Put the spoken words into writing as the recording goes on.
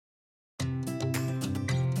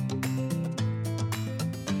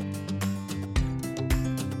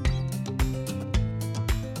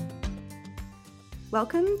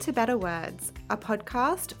Welcome to Better Words, a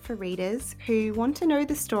podcast for readers who want to know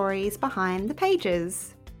the stories behind the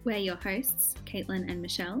pages. We're your hosts, Caitlin and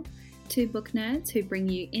Michelle, two book nerds who bring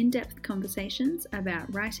you in-depth conversations about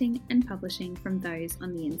writing and publishing from those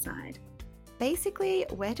on the inside. Basically,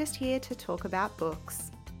 we're just here to talk about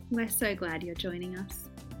books. We're so glad you're joining us.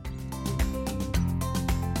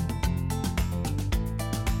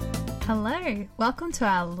 Hello, welcome to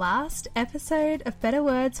our last episode of Better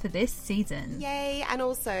Words for this season. Yay, and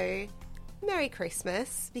also Merry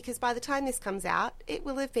Christmas, because by the time this comes out, it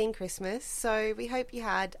will have been Christmas, so we hope you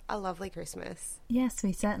had a lovely Christmas. Yes,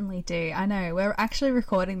 we certainly do. I know, we're actually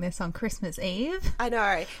recording this on Christmas Eve. I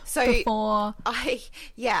know. So before...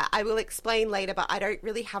 I will explain later, but I don't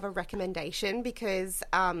really have a recommendation because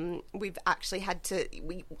we've actually had to,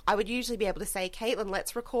 I would usually be able to say, Caitlin,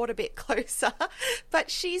 let's record a bit closer, but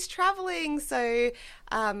she's traveling, so...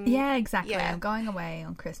 yeah, exactly. Yeah. I'm going away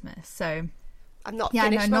on Christmas, so... I'm not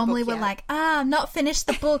finished my normally book we're yet. like, I'm not finished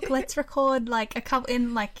the book. Let's record like a couple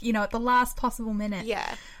in like, you know, at the last possible minute.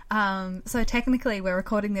 Yeah. So technically we're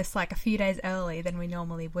recording this like a few days early than we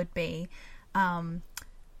normally would be. But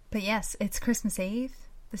yes, it's Christmas Eve.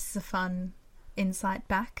 This is a fun insight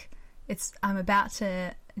back. I'm about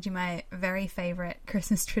to do my very favourite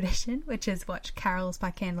Christmas tradition, which is watch carols by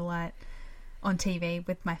candlelight on TV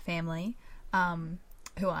with my family,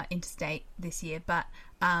 who are interstate this year. But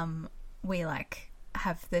we like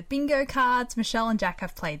have the bingo cards. Michelle and Jack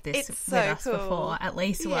have played this with us before, at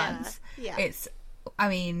least once. Yeah.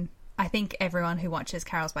 I think everyone who watches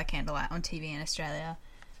Carols by Candlelight on TV in Australia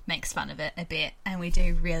makes fun of it a bit, and we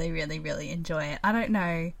do really, really, really enjoy it. I don't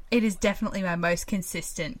know. It is definitely my most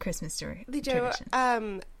consistent Christmas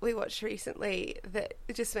tradition. We watched recently that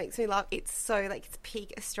it just makes me laugh. It's so like it's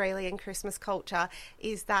peak Australian Christmas culture.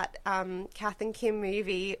 Is that Kath and Kim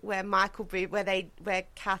movie where where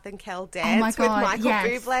Kath and Kel dance with Michael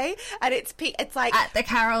Bublé, and it's peak. It's like at the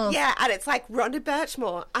carols, yeah, and it's like Rhonda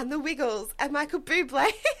Birchmore and the Wiggles and Michael Bublé.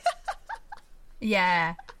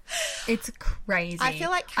 Yeah. It's crazy. I feel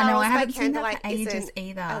like Carols by Candlelight isn't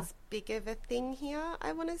either as big of a thing here,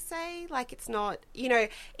 I want to say. Like, it's not, you know,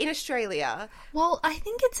 in Australia. Well, I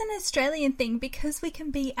think it's an Australian thing because we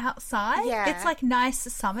can be outside. Yeah. It's like nice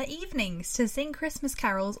summer evenings to sing Christmas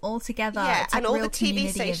carols all together. Yeah, it's like and all real the TV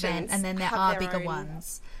stations event, and then there are bigger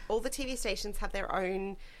ones. All the TV stations have their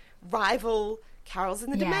own rival Carols in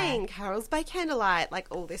the Domain, Carols by Candlelight, like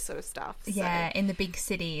all this sort of stuff. Yeah, in the big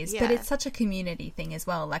cities. Yeah. But it's such a community thing as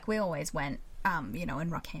well. Like we always went, you know, in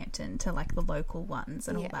Rockhampton to like the local ones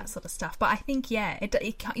and all that sort of stuff. But I think,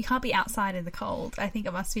 you can't be outside in the cold. I think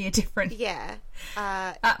it must be a different... Yeah.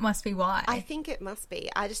 That must be why. I think it must be.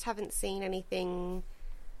 I just haven't seen anything...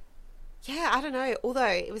 Yeah, I don't know. Although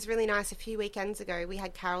it was really nice. A few weekends ago, we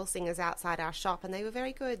had carol singers outside our shop and they were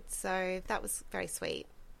very good. So that was very sweet.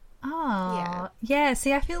 Oh, yeah.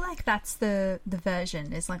 See, I feel like that's the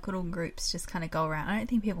version is like little groups just kind of go around. I don't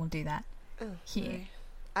think people do that here.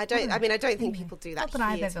 No. I don't think people do that. Not that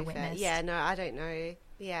I've ever witnessed. Yeah, no, I don't know.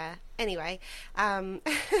 Yeah. Anyway,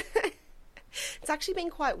 it's actually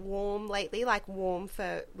been quite warm lately, like warm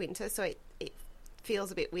for winter. So it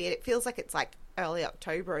feels a bit weird. It feels like it's like early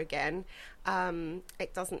October again.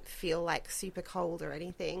 It doesn't feel like super cold or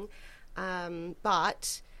anything,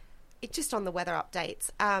 but. It just on the weather updates.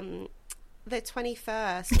 The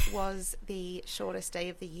 21st was the shortest day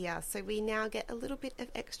of the year, so we now get a little bit of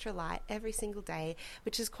extra light every single day,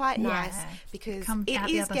 which is quite nice because it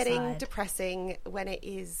is getting depressing when it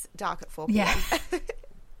is dark at 4 p.m. Yeah.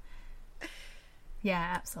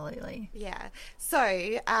 Yeah, absolutely. Yeah.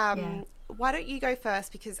 So, why don't you go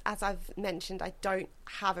first? Because as I've mentioned, I don't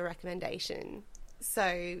have a recommendation.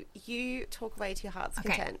 So you talk away to your heart's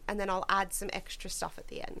content, and then I'll add some extra stuff at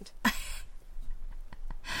the end.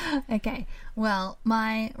 Okay. Well,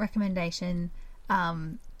 my recommendation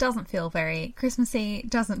doesn't feel very Christmassy,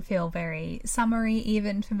 doesn't feel very summery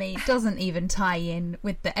even for me, doesn't even tie in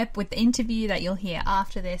with the interview that you'll hear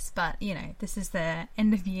after this, but, you know, this is the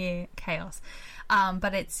end of year chaos.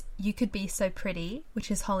 But it's You Could Be So Pretty,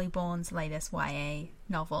 which is Holly Bourne's latest YA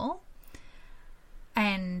novel.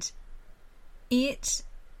 And... it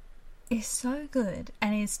is so good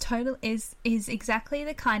and is exactly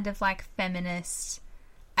the kind of like feminist,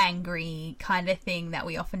 angry kind of thing that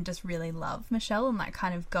we often just really love, Michelle, and like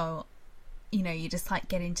kind of go, you know, you just like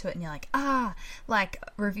get into it and you're like, like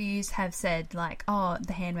reviews have said like, oh,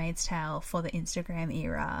 The Handmaid's Tale for the Instagram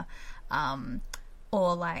era,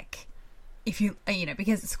 or like if you know,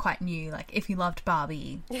 because it's quite new, like if you loved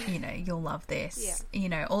Barbie, you know, you'll love this. You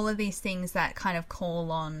know, all of these things that kind of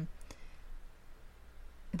call on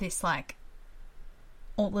this like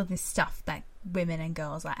all of this stuff that women and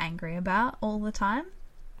girls are angry about all the time.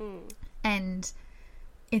 And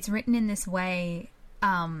it's written in this way.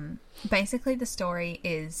 Basically the story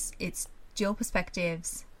is, it's dual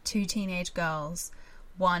perspectives, two teenage girls,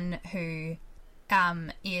 one who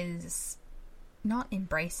is not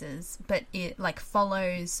embraces, but it like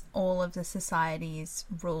follows all of the society's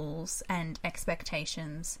rules and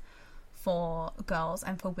expectations for girls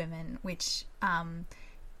and for women, which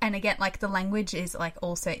and again, like, the language is like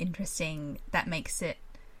also interesting. That makes it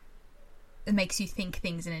makes you think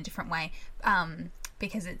things in a different way,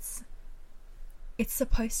 because it's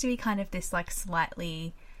supposed to be kind of this like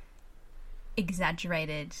slightly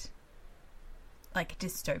exaggerated like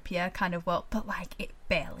dystopia kind of world, but like it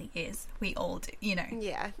barely is. We all do, you know.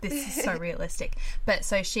 Yeah. This is so realistic. But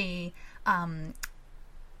so she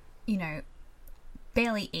you know,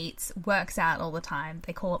 barely eats, works out all the time.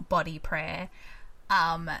 They call it body prayer.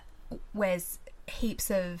 Wears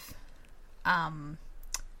heaps of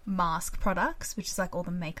mask products, which is like all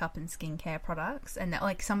the makeup and skincare products, and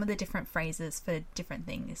like some of the different phrases for different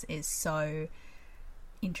things is so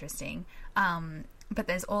interesting. But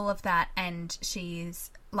there's all of that, and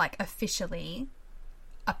she's like officially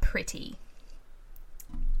a pretty,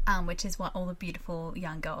 which is what all the beautiful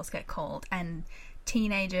young girls get called, and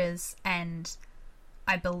teenagers and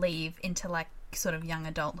I believe into like sort of young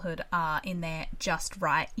adulthood are in their just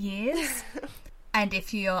right years. And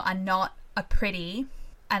if you are not a pretty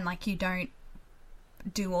and like you don't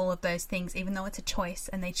do all of those things, even though it's a choice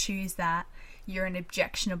and they choose that, you're an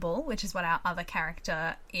objectionable, which is what our other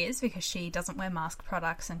character is, because she doesn't wear mask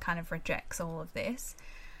products and kind of rejects all of this.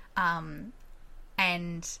 And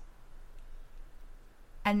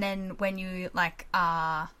then when you like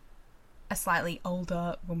are a slightly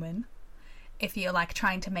older woman, if you're like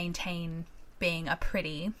trying to maintain being a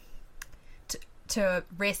pretty, to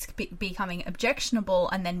risk becoming objectionable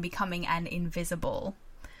and then becoming an invisible,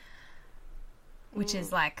 which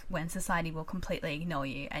is like when society will completely ignore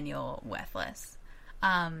you and you're worthless.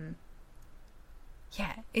 Yeah,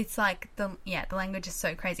 it's like the language is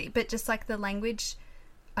so crazy, but just like the language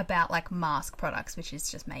about like mask products, which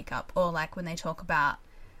is just makeup, or like when they talk about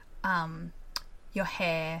your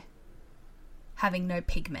hair having no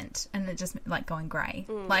pigment and it just like going grey,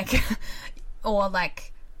 like, or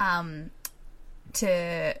like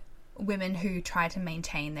to women who try to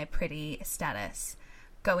maintain their pretty status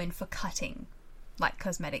go in for cutting, like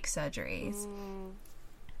cosmetic surgeries,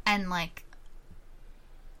 and like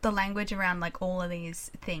the language around like all of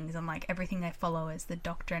these things and like everything they follow is the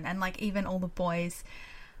doctrine, and like even all the boys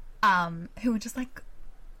who are just like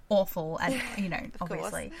awful and you know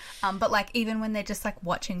obviously but like even when they're just like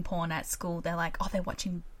watching porn at school, they're like, oh, they're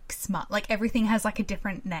watching smut, like everything has like a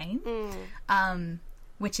different name,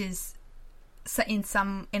 which is so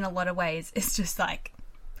in a lot of ways it's just like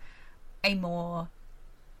a more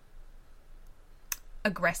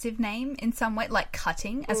aggressive name in some way, like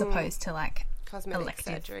cutting, as opposed to like cosmetic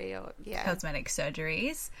elective surgery or cosmetic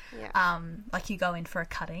surgeries. Like you go in for a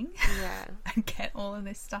cutting and get all of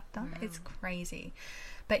this stuff done. It's crazy.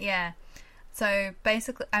 But yeah, so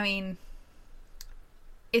basically, I mean,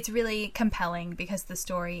 it's really compelling because the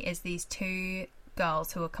story is these two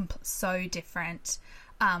girls who are so different,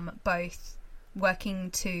 both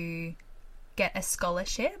working to get a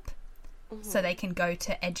scholarship so they can go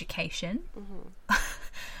to education,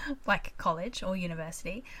 like college or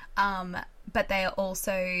university, but they are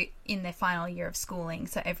also in their final year of schooling,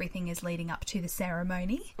 so everything is leading up to the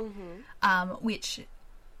ceremony, which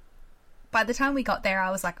by the time we got there I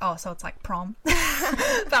was like, oh, so it's like prom.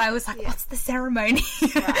 But I was like, what's the ceremony?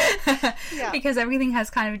 Because everything has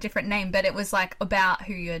kind of a different name, but it was like about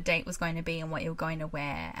who your date was going to be and what you're going to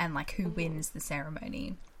wear and like who wins the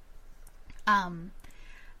ceremony.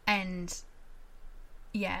 And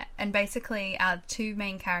yeah, and basically our two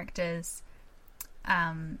main characters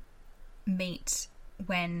meet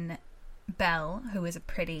when Belle, who is a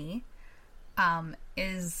pretty,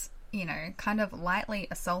 is, you know, kind of lightly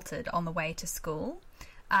assaulted on the way to school.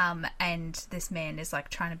 And this man is like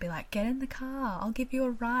trying to be like, get in the car, I'll give you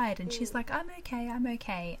a ride. And she's like, I'm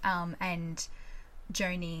okay. And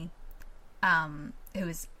Joni, who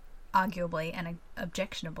is arguably and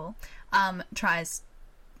objectionable, tries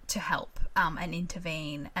to help and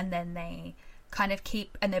intervene, and then they kind of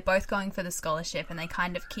and they're both going for the scholarship, and they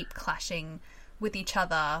kind of keep clashing with each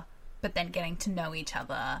other, but then getting to know each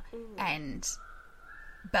other, and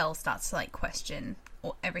Belle starts to like question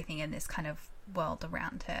everything in this kind of world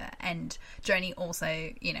around her, and Joni also,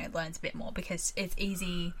 you know, learns a bit more because it's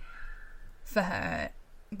easy for her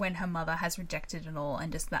when her mother has rejected it all,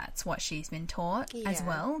 and just that's what she's been taught as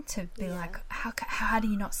well, to be like, how how do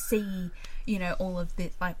you not see, you know, all of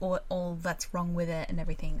this, like all that's wrong with it and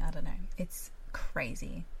everything. I don't know. It's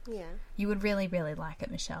crazy. Yeah. You would really, really like it,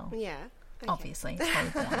 Michelle. Yeah. Okay. Obviously, it's Holly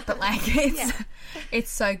porn, but like it's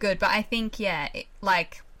so good. But I think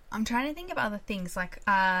like I'm trying to think of other things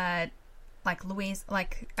like Louise,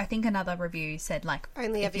 like I think another review said like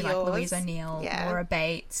Only if you Ever like Yours. Louise O'Neill, Laura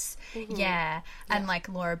Bates, and like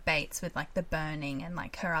Laura Bates with like The Burning and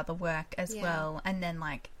like her other work as well. And then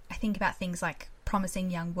like I think about things like Promising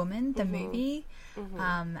Young Woman, the movie,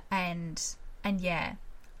 and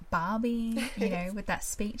Barbie, you know, with that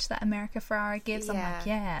speech that America Ferrera gives. I'm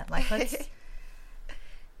like, let's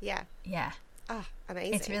yeah. Oh,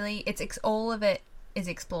 amazing. It's really all of it is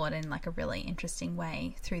explored in like a really interesting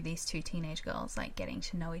way through these two teenage girls, like getting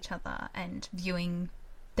to know each other and viewing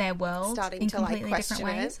their world in completely different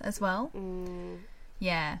ways as well.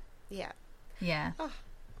 Yeah. Oh,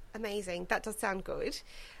 amazing. That does sound good.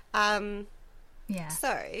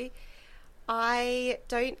 So I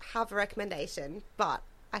don't have a recommendation, but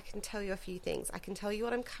I can tell you a few things. I can tell you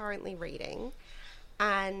what I'm currently reading,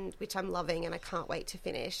 and which I'm loving and I can't wait to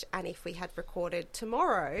finish. And if we had recorded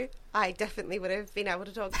tomorrow, I definitely would have been able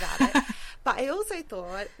to talk about it. But I also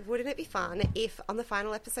thought, wouldn't it be fun if on the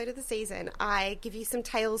final episode of the season, I give you some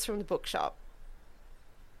tales from the bookshop?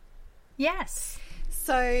 Yes.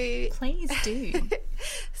 So please do.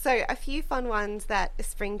 So a few fun ones that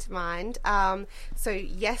spring to mind. So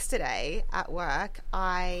yesterday at work,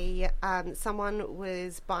 someone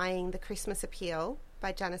was buying The Christmas Appeal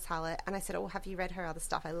by Janice Hallett, and I said, oh, have you read her other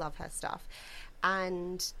stuff? I love her stuff.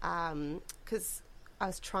 And because I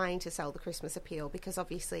was trying to sell The Christmas Appeal, because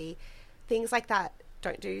obviously things like that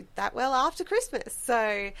don't do that well after Christmas.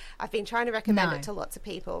 So I've been trying to recommend it to lots of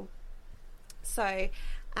people. So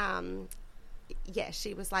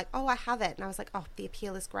she was like, oh, I have it. And I was like, oh, The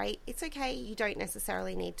Appeal is great. It's okay. You don't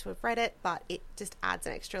necessarily need to have read it, but it just adds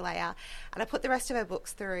an extra layer. And I put the rest of her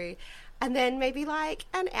books through. And then maybe like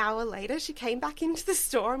an hour later, she came back into the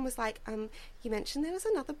store and was like, you mentioned there was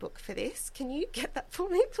another book for this. Can you get that for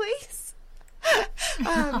me, please?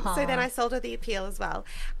 So then I sold her The Appeal as well.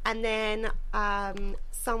 And then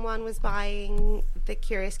someone was buying The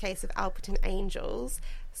Curious Case of Alperton Angels.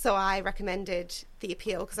 So I recommended The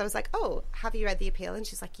Appeal because I was like, oh, have you read The Appeal? And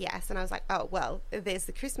she's like, yes. And I was like, oh, well, there's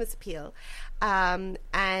The Christmas Appeal.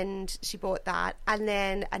 And she bought that. And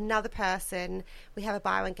then another person, we have a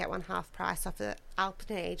buy one, get one half price off the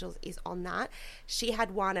Alperton Angels is on that. She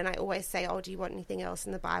had one, and I always say, oh, do you want anything else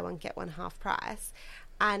in the buy one, get one half price?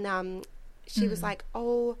 And she was like,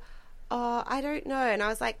 oh, I don't know. And I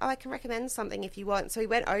was like, oh, I can recommend something if you want. So we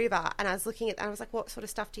went over and I was looking at, and I was like, what sort of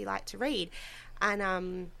stuff do you like to read?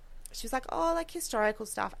 And she was like, oh, like historical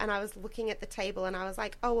stuff. And I was looking at the table and I was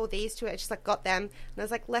like, oh, well, these two. And she's like, got them. And I was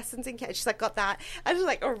like, lessons in She's like, got that. I was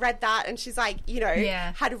like, oh, read that. And she's like, you know,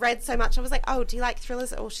 had read so much. I was like, oh, do you like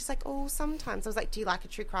thrillers? Or she's like, oh, sometimes. I was like, do you like a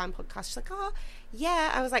true crime podcast? She's like, oh, yeah.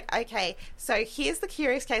 I was like, okay. So here's The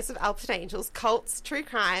Curious Case of Alperton Angels, cults, true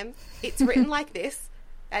crime. It's written like this.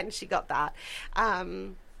 And she got that.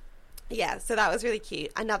 So that was really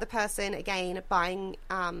cute. Another person, again, buying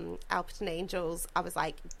Alperton Angels, I was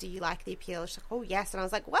like, do you like The Appeal? She's like, oh, yes. And I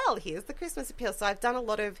was like, well, here's The Christmas Appeal. So I've done a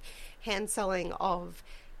lot of hand selling of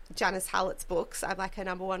Janice Hallett's books. I'm like her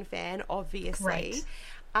number one fan, obviously. Great.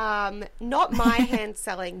 Not my hand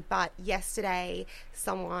selling, but yesterday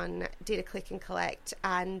someone did a click and collect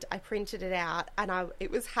and I printed it out, and it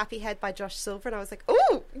was Happy Head by Josh Silver, and I was like,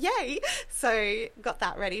 oh, yay. So got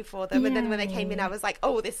that ready for them. Yay. And then when they came in, I was like,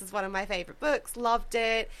 oh, this is one of my favorite books. Loved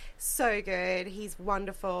it. So good. He's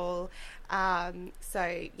wonderful. I've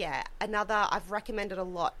recommended a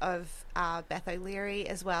lot of Beth O'Leary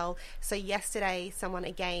as well. So yesterday someone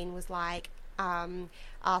again was like,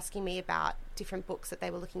 asking me about different books that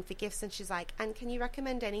they were looking for gifts, and she's like, and can you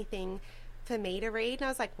recommend anything for me to read? And I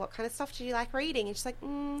was like, what kind of stuff do you like reading? And she's like,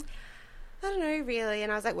 I don't know really.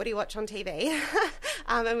 And I was like, what do you watch on TV?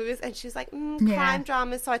 And she was like, crime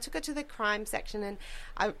dramas. So I took her to the crime section and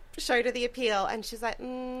I showed her The Appeal, and she's like,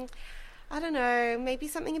 I don't know, maybe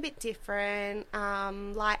something a bit different,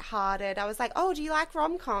 lighthearted. I was like, oh, do you like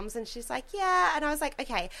rom-coms? And she's like, yeah. And I was like,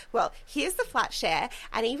 okay, well, here's the flat share.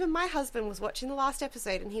 And even my husband was watching the last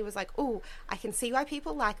episode and he was like, oh, I can see why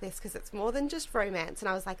people like this because it's more than just romance. And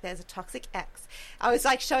I was like, there's a toxic ex. I was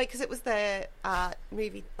like showing, because it was the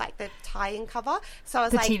movie, like the tie-in cover. So I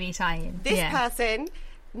was the like, TV tie-in. This person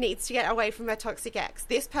needs to get away from her toxic ex.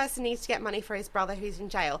 This person needs to get money for his brother who's in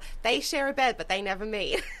jail. They share a bed, but they never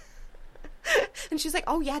meet. And she's like,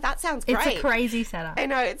 oh yeah, that sounds great. It's a crazy setup. I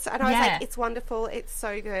know. And I was like, it's wonderful. It's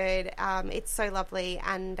so good. It's so lovely.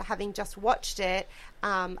 And having just watched it,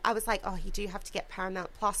 I was like, oh, you do have to get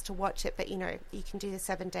Paramount Plus to watch it, but you know, you can do the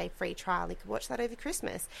 7-day free trial. You can watch that over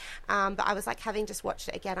Christmas. But I was like, having just watched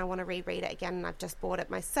it again, I want to reread it again, and I've just bought it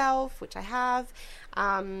myself, which I have.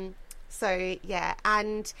 So yeah,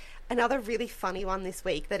 and another really funny one this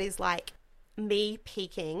week that is like me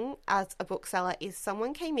peaking as a bookseller is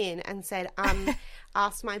someone came in and said,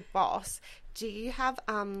 asked my boss, do you have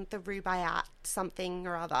the Rubaiyat something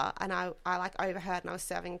or other? And I like overheard, and I was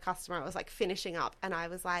serving a customer. I was like finishing up, and I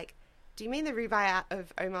was like, do you mean the Rubaiyat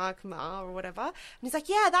of Omar Kamal or whatever? And he's like,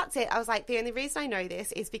 yeah, that's it. I was like, the only reason I know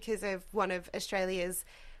this is because of one of Australia's,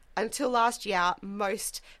 until last year,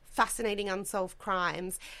 most fascinating unsolved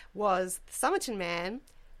crimes was the Somerton Man,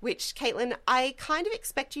 which, Caitlin, I kind of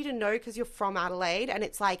expect you to know because you're from Adelaide, and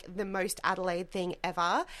it's like the most Adelaide thing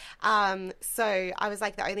ever. So I was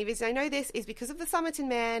like, the only reason I know this is because of the Somerton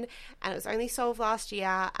Man, and it was only solved last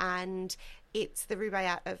year, and it's the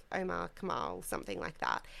Rubaiyat of Omar Kamal, something like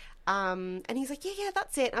that. And he's like, yeah,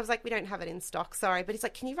 that's it. And I was like, we don't have it in stock, sorry. But he's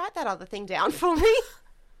like, can you write that other thing down for me?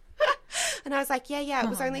 And I was like, yeah, it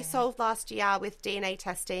was only solved last year with DNA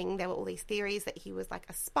testing. There were all these theories that he was like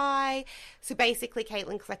a spy. So basically,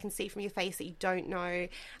 Caitlin, because I can see from your face that you don't know,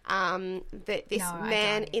 that this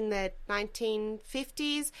man in the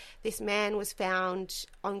 1950s, this man was found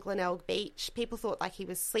on Glenelg Beach. People thought like he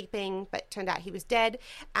was sleeping, but turned out he was dead.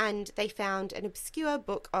 And they found an obscure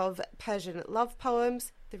book of Persian love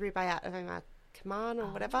poems, the Rubaiyat of Omar Kamal or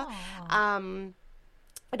whatever. I'm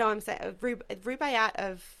saying Rubaiyat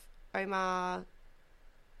of Omar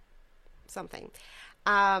something.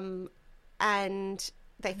 And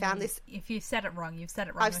they found this... If you've said it wrong, you've said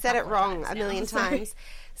it wrong. I've said it wrong a million times.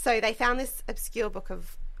 So they found this obscure book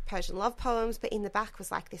of Persian love poems, but in the back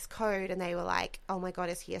was like this code, and they were like, oh my God,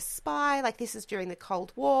 is he a spy? Like, this is during the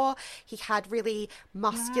Cold War. He had really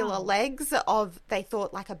muscular legs of, they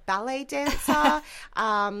thought, like a ballet dancer.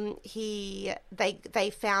 They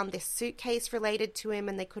found this suitcase related to him,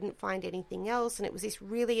 and they couldn't find anything else. And it was this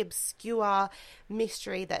really obscure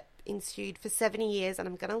mystery that ensued for 70 years. And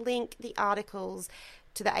I'm going to link the articles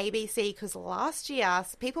to the ABC because last year,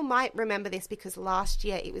 people might remember this because last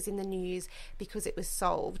year it was in the news because it was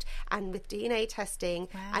solved. And with DNA testing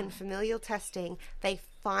and familial testing, they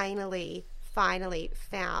finally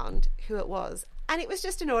found who it was. And it was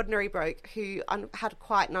just an ordinary bloke who had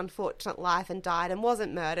quite an unfortunate life and died and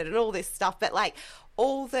wasn't murdered and all this stuff. But like,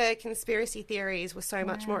 all the conspiracy theories were so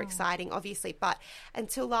much more exciting, obviously. But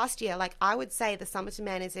until last year, like, I would say the Somerton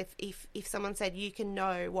Man is if someone said you can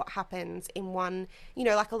know what happens in one, you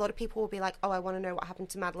know, like a lot of people will be like, oh, I want to know what happened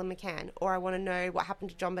to Madeleine McCann, or I want to know what happened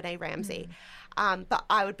to John Benet Ramsey. But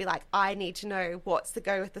I would be like, I need to know what's the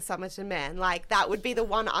go with the Somerton Man. Like, that would be the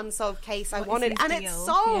one unsolved case I wanted. And it's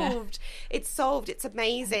solved. Yeah. It's solved. It's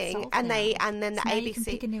amazing. And then the ABC... You can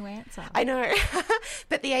pick a new answer. I know.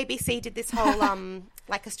 But the ABC did this whole...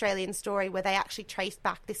 like Australian story where they actually traced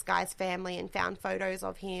back this guy's family and found photos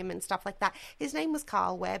of him and stuff like that. His name was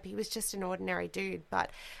Carl Webb. He was just an ordinary dude, but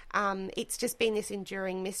it's just been this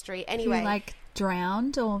enduring mystery. Anyway, he, like,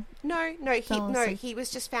 drowned or he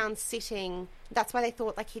was just found sitting. That's why they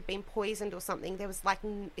thought like he'd been poisoned or something. There was like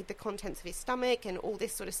the contents of his stomach and all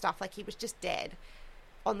this sort of stuff. Like, he was just dead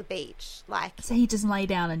on the beach. Like, so he just lay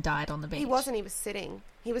down and died on the beach. He wasn't. He was sitting.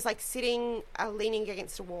 He was like sitting, leaning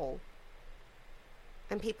against a wall.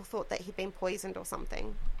 And people thought that he'd been poisoned or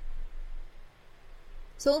something.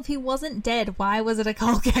 So if he wasn't dead, why was it a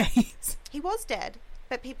cold case? He was dead,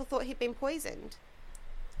 but people thought he'd been poisoned.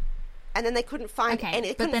 And then they couldn't find...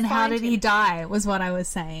 Okay, but then how did he die, was what I was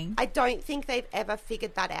saying. I don't think they've ever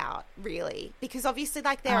figured that out, really. Because obviously,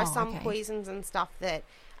 like, there are some poisons and stuff that...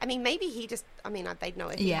 I mean, maybe he just... I mean, they'd know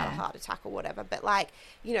if he had a heart attack or whatever. But, like,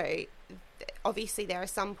 you know, obviously there are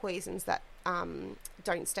some poisons that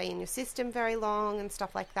don't stay in your system very long and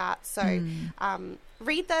stuff like that. So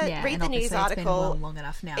read the news article. It's been well long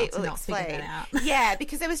enough now to not figure that out. Yeah,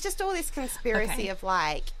 because there was just all this conspiracy of,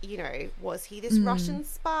 like, you know, was he this Russian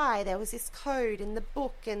spy? There was this code in the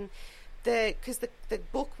book, and because the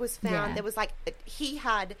book was found, there was like, he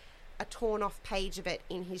had a torn off page of it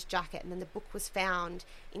in his jacket, and then the book was found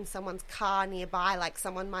in someone's car nearby, like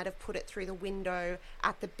someone might have put it through the window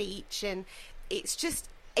at the beach, and it's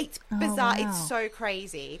bizarre. It's so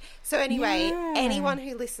crazy. So anyway, anyone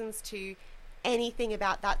who listens to anything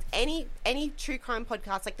about that, any true crime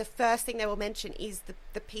podcast, like, the first thing they will mention is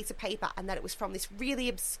the piece of paper, and that it was from this really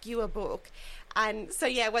obscure book. And so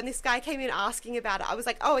when this guy came in asking about it, I was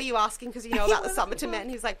like, oh, are you asking because you know about the Somerton Man?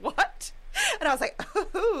 He was like, what? And I was like,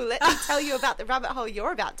 oh, let me tell you about the rabbit hole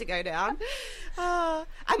you're about to go down. Because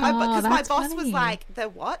my boss was like, the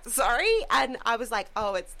what? Sorry. And I was like,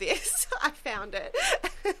 oh, it's this. I found it.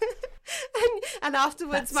 and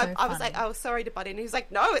afterwards, I was like, oh, sorry to butt in. He was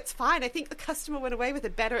like, no, it's fine. I think the customer went away with a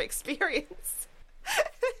better experience.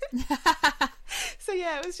 So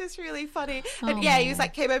yeah, it was just really funny. And he was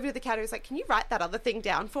like, came over to the counter. He was like, can you write that other thing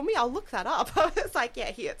down for me? I'll look that up. I was like,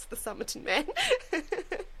 yeah, here, it's the Somerton Man.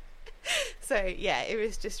 So yeah, it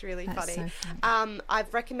was just really funny. So funny.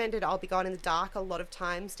 I've recommended I'll Be Gone in the Dark a lot of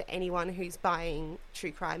times to anyone who's buying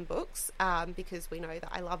true crime books, because we know that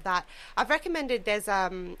I love that. I've recommended there's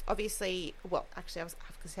obviously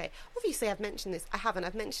I've mentioned this.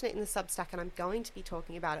 I've mentioned it in the Substack, and I'm going to be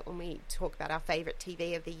talking about it when we talk about our favourite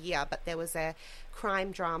TV of the year, but there was a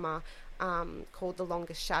crime drama called The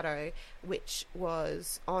Longest Shadow, which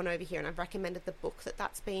was on over here, and I've recommended the book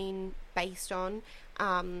that's been based on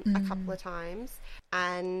a couple of times,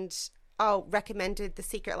 and recommended The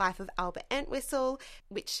Secret Life of Albert Entwistle,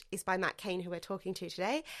 which is by Matt Cain, who we're talking to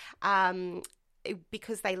today,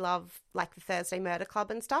 because they love like the Thursday Murder Club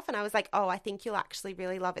and stuff. And I was like, oh, I think you'll actually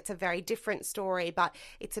really love it. It's a very different story, but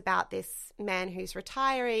it's about this man who's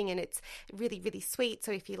retiring, and it's really, really sweet.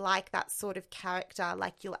 So if you like that sort of character,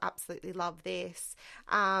 like, you'll absolutely love this.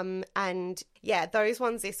 And yeah, those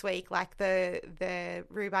ones this week, like the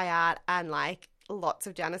Rubaiyat and like lots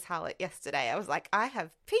of Janice Hallett yesterday. I was like, I have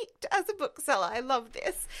peaked as a bookseller. I love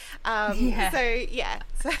this. So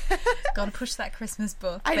gotta push that Christmas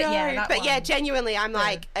book. I know, genuinely, I'm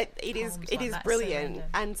like, it is brilliant. So,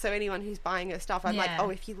 and so anyone who's buying her stuff, I'm like, oh,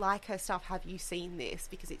 if you like her stuff, have you seen this?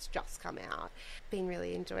 Because it's just come out. Been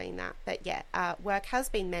really enjoying that. But yeah, work has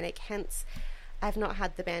been manic, hence I've not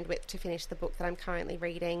had the bandwidth to finish the book that I'm currently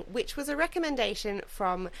reading, which was a recommendation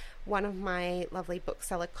from one of my lovely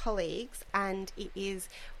bookseller colleagues, and it is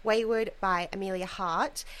Wayward by Amelia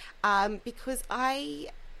Hart, because I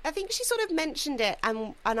think she sort of mentioned it,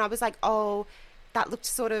 and I was like, oh, that looked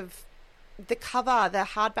sort of, the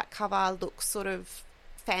hardback cover looks sort of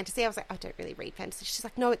fantasy. I was like, I don't really read fantasy. She's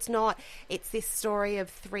like, no, it's not. It's this story of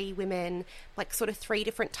three women, like sort of three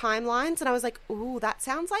different timelines. And I was like, ooh, that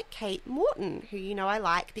sounds like Kate Morton, who, I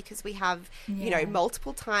like, because we have,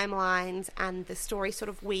 multiple timelines, and the story sort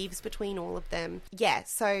of weaves between all of them. Yeah,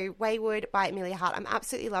 so Wayward by Amelia Hart. I'm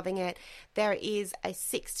absolutely loving it. There is a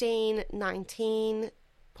 1619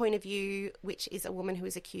 point of view, which is a woman who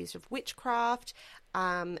is accused of witchcraft.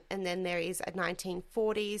 And then there is a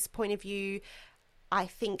 1940s point of view, I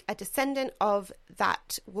think a descendant of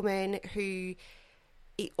that woman who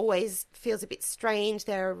it always feels a bit strange.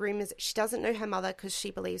 There are rumours that she doesn't know her mother because she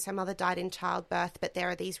believes her mother died in childbirth, but there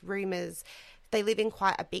are these rumours. They live in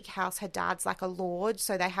quite a big house. Her dad's like a lord,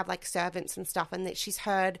 so they have like servants and stuff, and that she's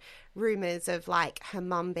heard rumours of like her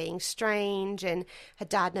mum being strange, and her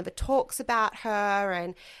dad never talks about her,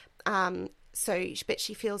 and but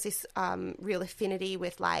she feels this real affinity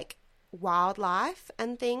with like wildlife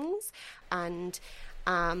and things. And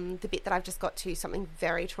the bit that I've just got to, something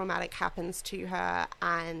very traumatic happens to her,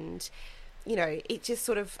 and it just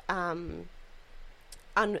sort of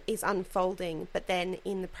is unfolding. But then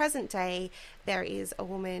in the present day, there is a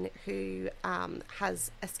woman who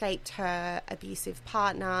has escaped her abusive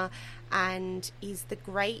partner and is the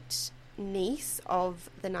great niece of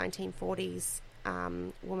the 1940s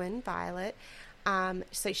woman, Violet.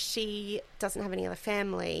 So she doesn't have any other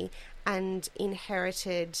family and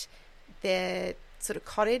inherited the sort of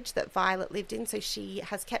cottage that Violet lived in. So she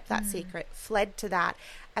has kept that secret, fled to that.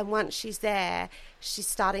 And once she's there, she's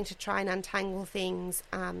starting to try and untangle things.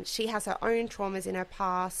 She has her own traumas in her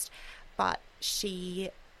past, but she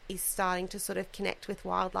is starting to sort of connect with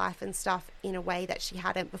wildlife and stuff in a way that she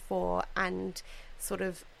hadn't before, and sort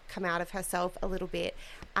of come out of herself a little bit.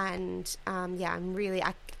 And I'm really,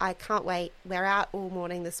 I can't wait. We're out all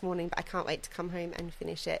morning this morning, but I can't wait to come home and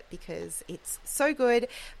finish it because it's so good.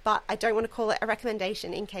 But I don't want to call it a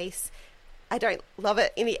recommendation in case I don't love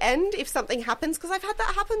it in the end if something happens, because I've had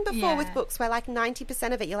that happen before with books where like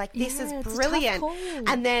 90% of it you're like, this is brilliant,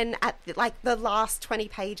 and then at like the last 20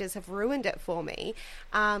 pages have ruined it for me.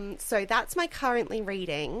 So that's my currently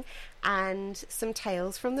reading, and some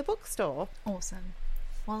tales from the bookstore. Awesome.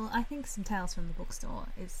 Well, I think some tales from the bookstore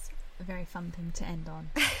is a very fun thing to end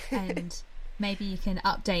on. And maybe you can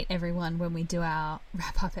update everyone when we do our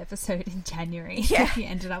wrap-up episode in January if you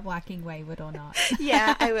ended up liking Wayward or not.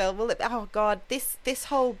 Yeah, I will. Well, oh God, this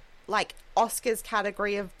whole like Oscars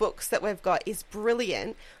category of books that we've got is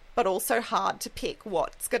brilliant, but also hard to pick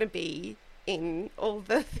what's going to be in all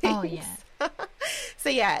the things. Oh, yeah. So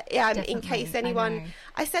yeah, in Definitely, case I anyone, know.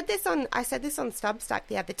 I said this on Substack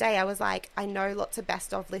the other day. I was like, I know lots of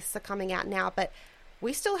best of lists are coming out now, but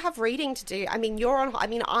we still have reading to do. I mean,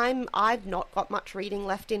 I've not got much reading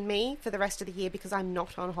left in me for the rest of the year because I'm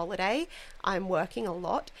not on holiday. I'm working a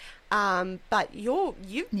lot. But you're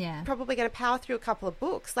probably going to power through a couple of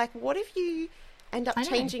books. Like, what if you end up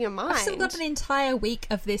changing your mind? I've still got an entire week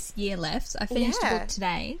of this year left. I finished a book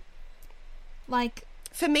today. Like,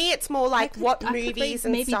 for me, it's more like what movies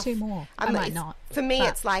and maybe stuff. two more. I might not. For me,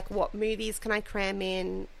 it's like what movies can I cram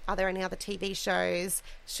in? Are there any other TV shows?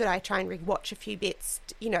 Should I try and rewatch a few bits?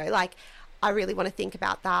 You know, like I really want to think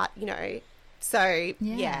about that. You know, so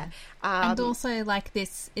yeah. And also, like,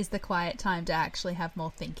 this is the quiet time to actually have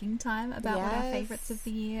more thinking time about what our favourites of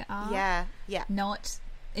the year are. Yeah. Not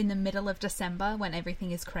in the middle of December when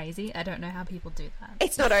everything is crazy. I don't know how people do that.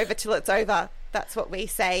 It's not over till it's over. That's what we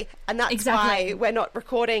say. And that's why we're not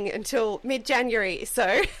recording until mid-January.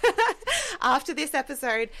 So after this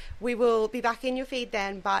episode, we will be back in your feed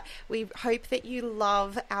then. But we hope that you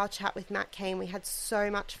love our chat with Matt Cain. We had so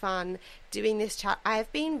much fun doing this chat. I have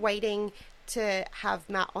been waiting to have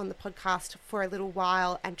Matt on the podcast for a little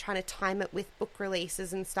while and trying to time it with book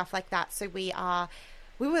releases and stuff like that. So we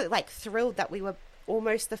were like thrilled that we were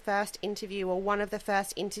almost the first interview, or one of the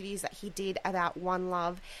first interviews that he did about One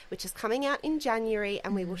Love, which is coming out in January,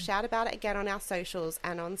 and we will shout about it again on our socials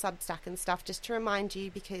and on Substack and stuff, just to remind you,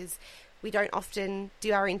 because we don't often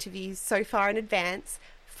do our interviews so far in advance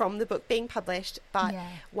from the book being published, but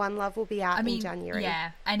One Love will be out in January.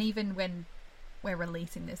 Yeah, and even when we're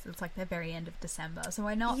releasing this, it's like the very end of December, so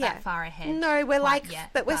we're not that far ahead. No, we're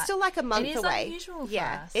but we're still like a month away. It is unusual for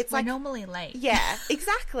us. It's we're like normally late. Yeah,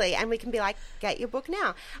 exactly. And we can be like, get your book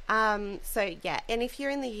now. So yeah, and if you're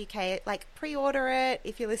in the UK, like pre-order it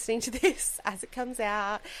if you're listening to this as it comes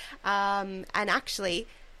out. And actually,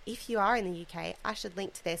 if you are in the UK, I should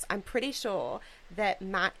link to this. I'm pretty sure that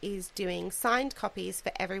Matt is doing signed copies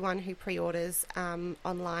for everyone who pre-orders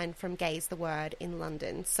online from Gaze the Word in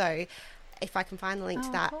London. So if I can find the link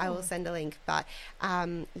to that, I will send a link. But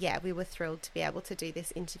we were thrilled to be able to do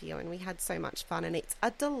this interview, and we had so much fun, and it's a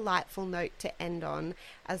delightful note to end on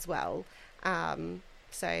as well. Update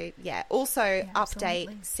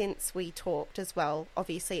since we talked as well.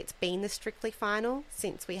 Obviously, it's been the Strictly final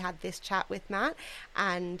since we had this chat with Matt,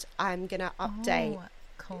 and I'm going to update.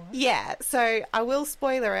 Cool. Yeah, so I will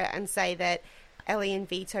spoiler it and say that Ellie and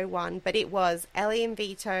Vito won, but it was Ellie and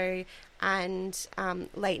Vito and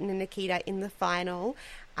Leighton and Nikita in the final,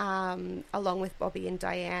 along with Bobby and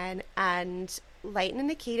Diane. And Leighton and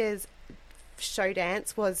Nikita's show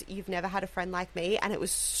dance was You've Never Had a Friend Like Me, and it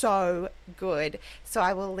was so good. So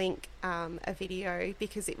I will link a video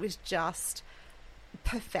because it was just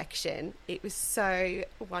perfection. It was so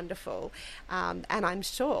wonderful, and I'm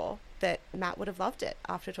sure that Matt would have loved it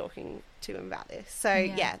after talking to him about this. So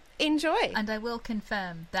yeah, enjoy. And I will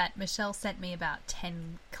confirm that Michelle sent me about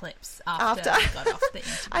 10 clips after I got off the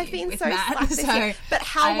interview. I've been with so Matt, so, but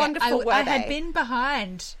how wonderful were they? I had been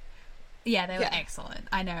behind. Yeah, they were excellent.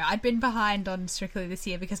 I know. I'd been behind on Strictly this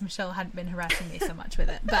year because Michelle hadn't been harassing me so much with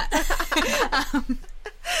it. But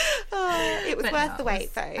it was worth the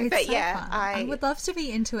wait, though. But so yeah, fun. I would love to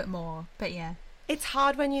be into it more. But yeah, it's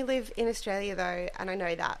hard when you live in Australia, though, and I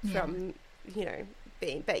know that from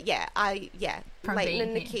being. But Leighton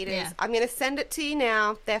and Nikita's. Yeah. I'm going to send it to you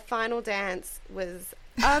now. Their final dance was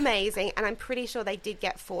amazing, and I'm pretty sure they did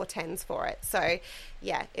get 4 10s for it. So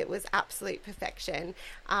yeah, it was absolute perfection.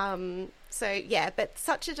 But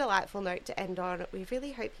such a delightful note to end on. We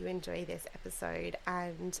really hope you enjoy this episode,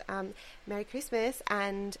 and Merry Christmas,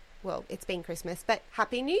 and well, it's been Christmas, but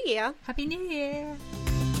Happy New Year. Happy New Year.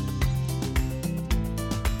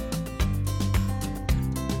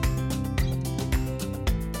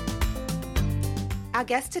 Our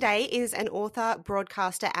guest today is an author,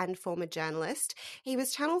 broadcaster, and former journalist. He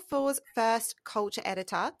was Channel 4's first culture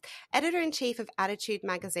editor, editor-in-chief of Attitude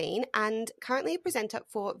magazine, and currently a presenter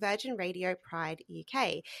for Virgin Radio Pride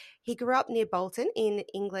UK. He grew up near Bolton in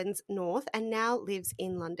England's north and now lives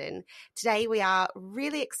in London. Today, we are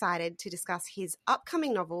really excited to discuss his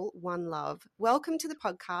upcoming novel, One Love. Welcome to the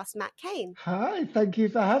podcast, Matt Cain. Hi, thank you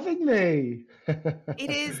for having me.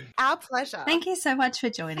 It is our pleasure. Thank you so much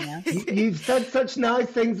for joining us. You've said such nice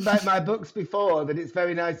things about my books before that it's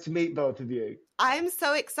very nice to meet both of you. I'm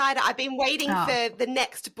so excited. I've been waiting for the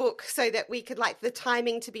next book so that we could, like, the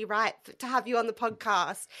timing to be right to have you on the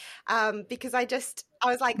podcast, because I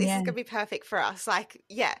was like, this is going to be perfect for us. Like,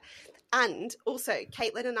 yeah. And also,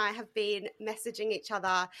 Caitlin and I have been messaging each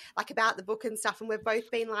other, like, about the book and stuff, and we've both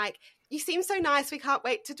been like, you seem so nice, we can't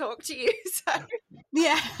wait to talk to you. So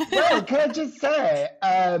yeah. Well, can I just say,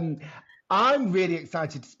 I'm really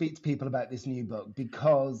excited to speak to people about this new book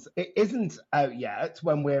because it isn't out yet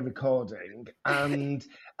when we're recording. And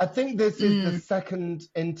I think this is the second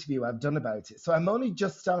interview I've done about it. So I'm only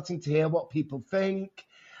just starting to hear what people think.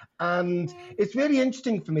 And it's really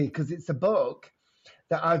interesting for me because it's a book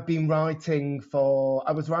that I've been writing for,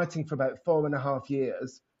 I was writing for about 4.5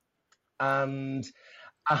 years. And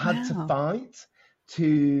I had to fight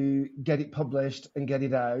to get it published and get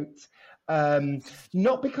it out.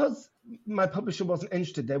 Not because my publisher wasn't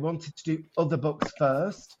interested, they wanted to do other books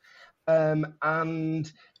first.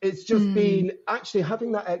 And it's just been, actually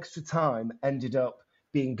having that extra time ended up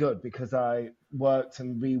being good because I worked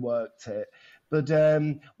and reworked it. But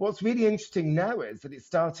what's really interesting now is that it's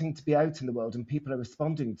starting to be out in the world and people are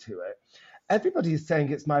responding to it. Everybody is saying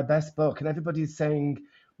it's my best book and everybody is saying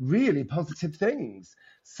really positive things.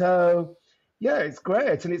 So, yeah, it's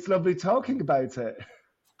great and it's lovely talking about it.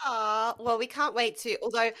 Well, we can't wait to,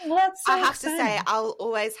 although that's so I have exciting. to say I'll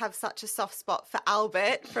always have such a soft spot for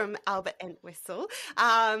Albert from Albert Entwistle,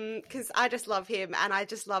 because I just love him and I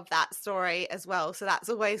just love that story as well. So that's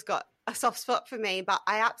always got a soft spot for me, but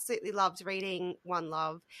I absolutely loved reading One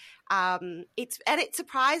Love. It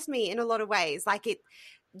surprised me in a lot of ways.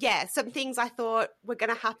 Some things I thought were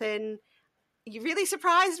going to happen. You really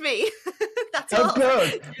surprised me. That's all. Oh,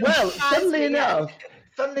 good. Well, funnily enough,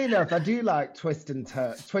 I do like twists and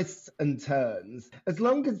turns, as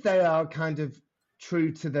long as they are kind of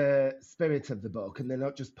true to the spirit of the book and they're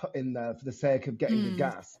not just put in there for the sake of getting the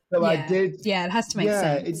gas. So I did. Yeah, it has to make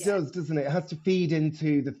sense. It does, doesn't it? It has to feed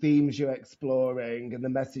into the themes you're exploring and the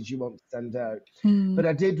message you want to send out. But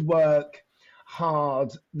I did work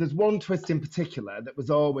hard. There's one twist in particular that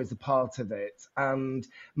was always a part of it. And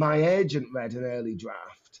my agent read an early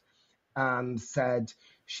draft and said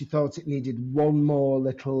she thought it needed one more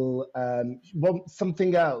little,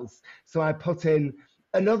 something else. So I put in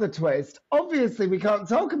another twist. Obviously, we can't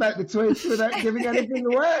talk about the twist without giving anything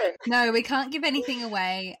away. No, we can't give anything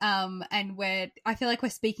away. And I feel like we're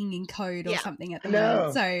speaking in code or something at the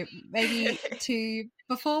moment. So maybe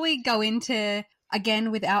before we go into,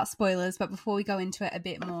 again, without spoilers, but before we go into it a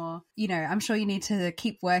bit more, I'm sure you need to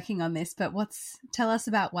keep working on this, but tell us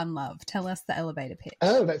about One Love. Tell us the elevator pitch.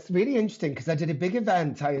 Oh, that's really interesting because I did a big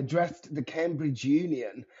event. I addressed the Cambridge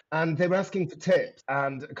Union and they were asking for tips.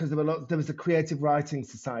 And because there was a creative writing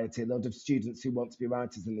society, a lot of students who want to be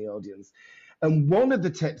writers in the audience. And one of the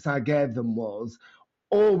tips I gave them was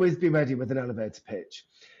always be ready with an elevator pitch.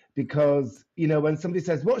 Because, when somebody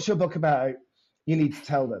says, what's your book about? You need to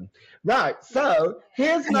tell them. Right, so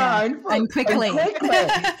here's mine. And quickly.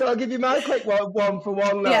 So I'll give you my quick one for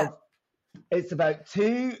One Love. Yeah. It's about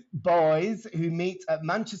two boys who meet at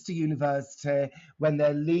Manchester University. When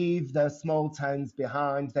they leave their small towns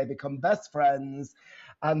behind, they become best friends.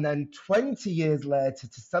 And then 20 years later,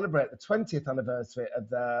 to celebrate the 20th anniversary of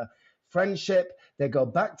their friendship, they go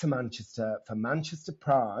back to Manchester for Manchester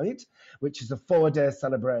Pride, which is a 4-day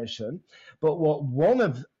celebration. But what one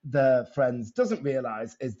of the friends doesn't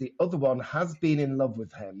realise is the other one has been in love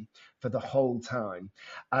with him for the whole time.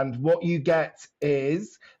 And what you get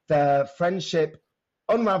is their friendship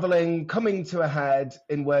unravelling, coming to a head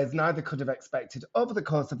in ways neither could have expected over the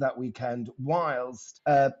course of that weekend, whilst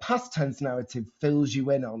a past tense narrative fills you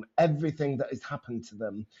in on everything that has happened to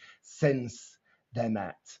them since they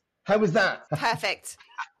met. How was that? Perfect.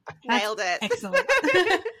 Nailed it. Excellent.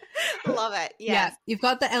 Love it. Yes. Yeah, you've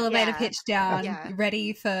got the elevator pitch down,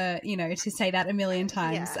 ready for, to say that a million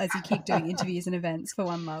times as you keep doing interviews and events for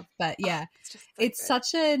One Love. But yeah, it's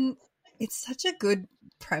such a good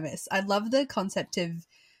premise. I love the concept of,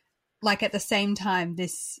 like, at the same time,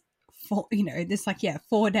 this 4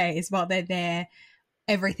 days while they're there,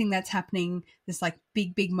 everything that's happening, this like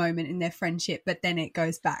big moment in their friendship, but then it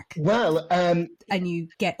goes back. Well, and you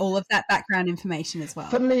get all of that background information as well.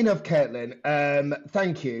 Funnily enough, Caitlin,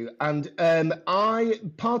 thank you. And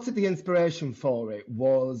part of the inspiration for it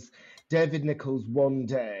was David Nicholls' One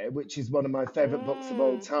Day, which is one of my favourite books of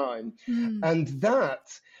all time. And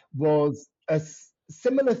that was a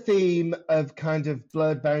similar theme of kind of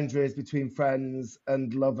blurred boundaries between friends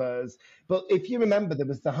and lovers. But if you remember, there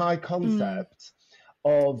was the high concept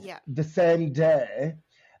of the same day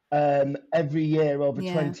every year over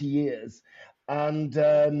 20 years. And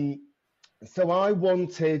so I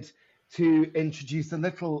wanted to introduce a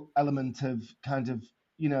little element of kind of,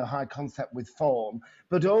 high concept with form,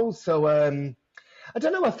 but also, I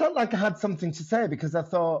don't know, I felt like I had something to say because I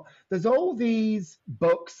thought there's all these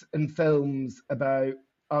books and films about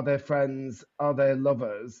are they friends, are they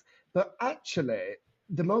lovers, but actually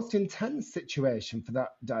the most intense situation for that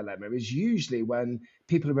dilemma is usually when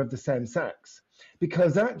people are of the same sex,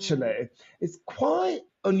 because actually it's quite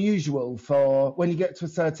unusual for when you get to a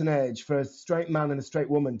certain age for a straight man and a straight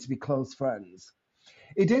woman to be close friends.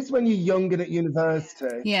 It is when you're young and at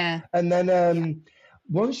university. Yeah. And then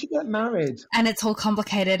once you get married. And it's all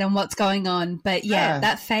complicated and what's going on. But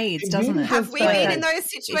that fades, doesn't it? Have we been in those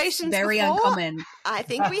situations it's very before? Uncommon. I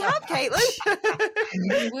think we have,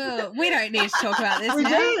 Caitlin. Well, we don't need to talk about this we now.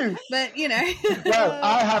 Do. But, you know. Well,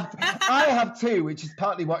 I have too, which is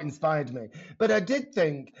partly what inspired me. But I did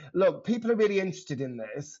think, look, people are really interested in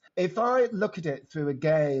this. If I look at it through a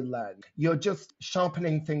gay lens, you're just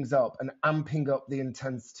sharpening things up and amping up the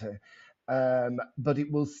intensity. But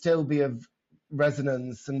it will still be of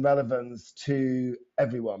resonance and relevance to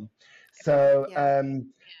everyone. So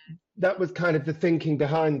that was kind of the thinking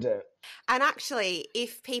behind it. And actually,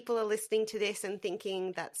 if people are listening to this and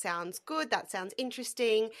thinking that sounds good, that sounds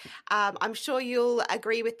interesting, I'm sure you'll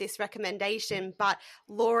agree with this recommendation. But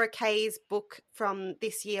Laura Kay's book from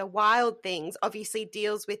this year, Wild Things, obviously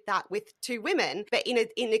deals with that with two women, but in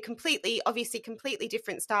a completely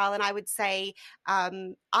different style. And I would say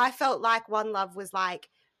I felt like One Love was like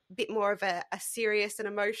bit more of a serious and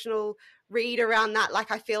emotional read around that.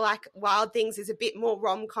 Like I feel like Wild Things is a bit more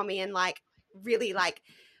rom-commy and like really like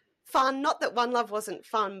fun. Not that One Love wasn't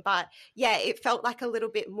fun, but yeah, it felt like a little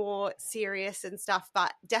bit more serious and stuff.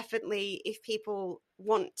 But definitely if people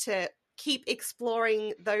want to keep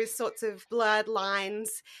exploring those sorts of blurred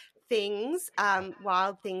lines things,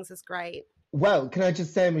 Wild Things is great. Well, can I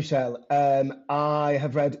just say, Michelle, I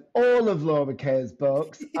have read all of Laura Kay's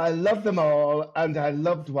books. I love them all, and I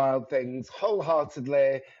loved Wild Things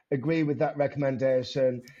wholeheartedly. Agree with that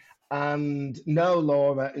recommendation. And know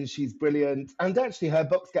Laura, and she's brilliant. And actually, her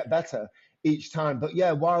books get better each time. But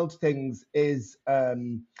yeah, Wild Things is,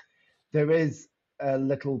 there is a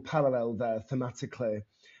little parallel there thematically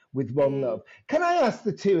with One Love. Can I ask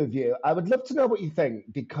the two of you? I would love to know what you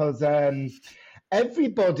think, because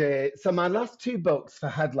everybody, so my last two books for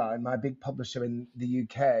Headline, my big publisher in the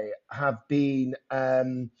UK, have been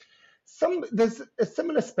there's a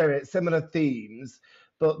similar spirit, similar themes,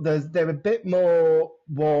 but they're a bit more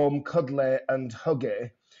warm, cuddly and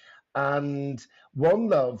huggy. And One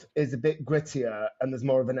Love is a bit grittier and there's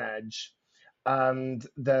more of an edge. And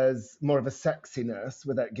there's more of a sexiness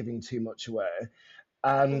without giving too much away.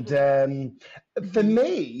 And for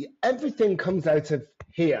me, everything comes out of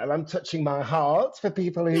here. I'm touching my heart for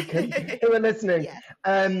people who are listening.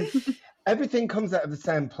 Everything comes out of the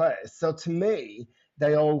same place. So to me,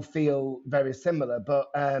 they all feel very similar. But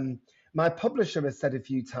my publisher has said a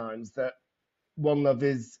few times that One Love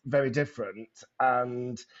is very different.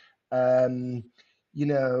 And, you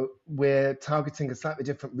know, we're targeting a slightly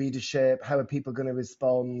different readership. How are people going to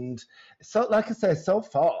respond? So, like I say, so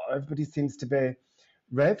far, everybody seems to be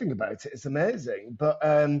raving about it. It's amazing. But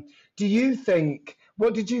what did you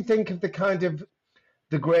think of the kind of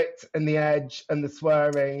the grit and the edge and the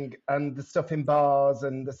swearing and the stuff in bars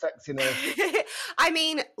and the sexiness? I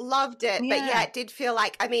mean, loved it. But yeah, it did feel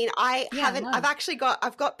like, I mean,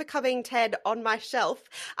 I've got Becoming Ted on my shelf.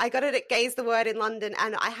 I got it at Gaze the Word in London,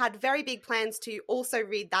 and I had very big plans to also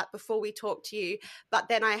read that before we talked to you. But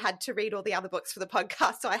then I had to read all the other books for the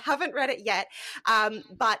podcast, so I haven't read it yet.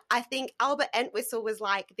 But I think Albert Entwistle was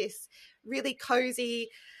like this really cozy,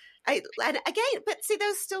 and again, but see,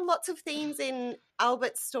 there's still lots of themes in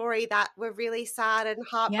Albert's story that were really sad and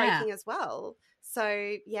heartbreaking as well.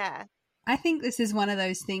 So, yeah. I think this is one of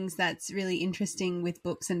those things that's really interesting with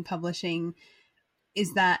books and publishing,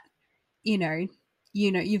 is that, you know,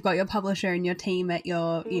 you've got your publisher and your team at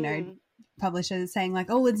your, you know, publisher saying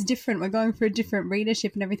like, oh, it's different. We're going for a different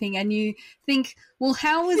readership and everything. And you think, well,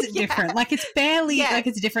 how is it different? Like, it's barely like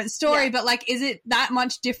it's a different story, but like, is it that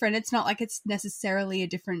much different? It's not like it's necessarily a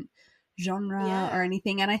different genre or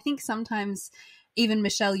anything. And I think sometimes, even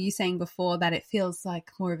Michelle, you saying before that it feels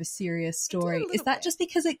like more of a serious story. Is that just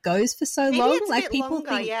because it goes for so long? Like people longer,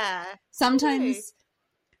 think sometimes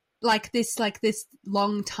like this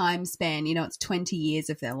long time span, you know, it's 20 years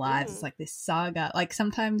of their lives. It's like this saga. Like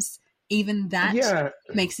sometimes even that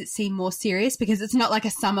makes it seem more serious because it's not like a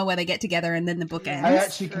summer where they get together and then the book ends. I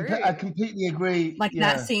actually I completely agree. Like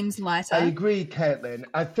that seems lighter. I agree, Caitlin.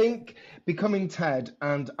 I think Becoming Ted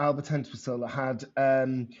and Albert Entwistle had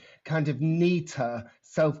kind of neater,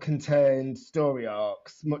 self-contained story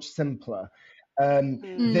arcs, much simpler.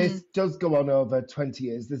 This does go on over 20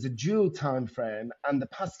 years. There's a dual time frame, and the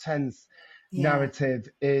past tense narrative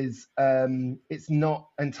is it's not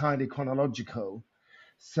entirely chronological.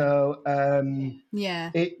 So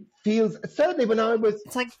Yeah. it feels, certainly when I was...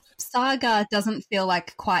 It's like saga doesn't feel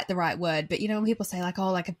like quite the right word, but you know when people say like,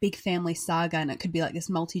 oh, like a big family saga, and it could be like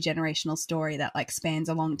this multi-generational story that like spans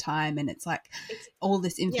a long time, and it's like all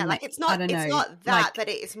this information. Yeah, like it's I don't know, not that, like, but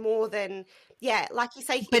it is more than, yeah, like you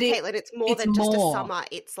say, but Caitlin, it's more it's than just a more. summer.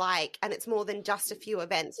 It's like, and it's more than just a few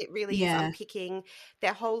events. It really is Yeah. unpicking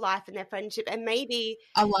their whole life and their friendship, and maybe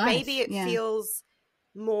A life, maybe it yeah. feels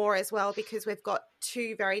more as well because we've got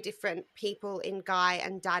two very different people in Guy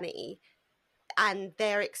and Danny and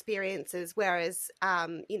their experiences, whereas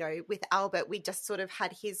you know, with Albert we just sort of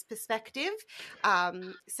had his perspective,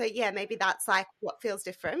 so yeah, maybe that's like what feels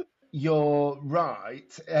different. You're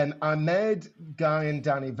right. I made Guy and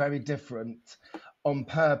Danny very different on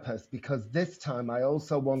purpose because this time I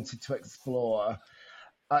also wanted to explore.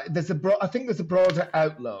 I think there's a broader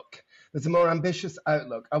outlook. There's a more ambitious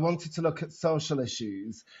outlook. I wanted to look at social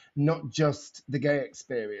issues, not just the gay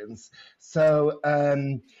experience. So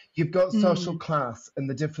you've got social class and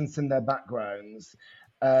the difference in their backgrounds.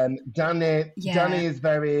 Danny is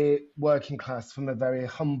very working class from a very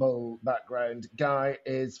humble background. Guy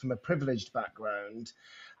is from a privileged background.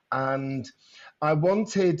 And I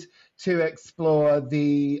wanted to explore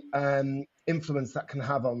the influence that can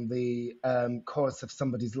have on the course of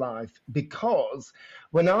somebody's life, because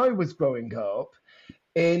when I was growing up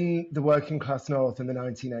in the working class North in the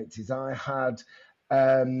 1980s, I had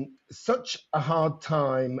such a hard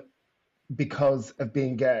time because of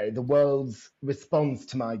being gay. The world's response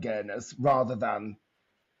to my gayness rather than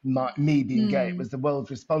me being gay. It was the world's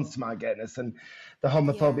response to my gayness and the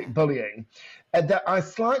homophobic bullying. And that I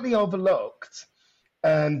slightly overlooked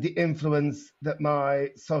the influence that my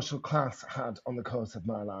social class had on the course of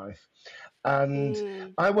my life.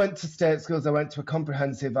 And I went to state schools, I went to a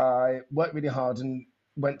comprehensive, I worked really hard and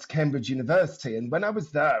went to Cambridge University. And when I was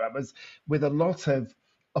there, I was with a lot of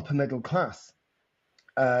upper middle class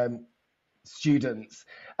students.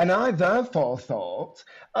 And I therefore thought,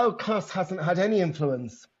 oh, class hasn't had any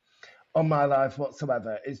influence on my life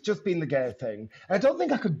whatsoever. It's just been the gay thing. And I don't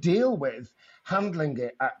think I could deal with handling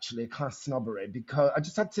it, actually, class snobbery, because I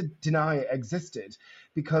just had to deny it existed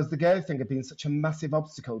because the gay thing had been such a massive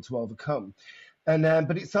obstacle to overcome. And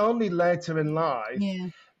but it's only later in life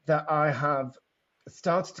that I have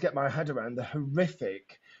started to get my head around the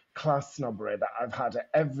horrific class snobbery that I've had at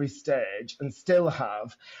every stage and still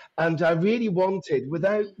have. And I really wanted,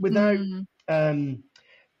 without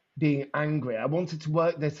being angry, I wanted to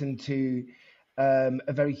work this into a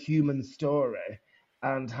very human story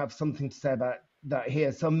and have something to say about that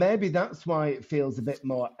here. So maybe that's why it feels a bit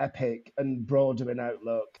more epic and broader in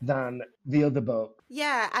outlook than the other book.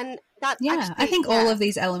 Yeah, and that's actually, I think all of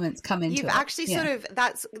these elements come into it. You've actually sort of,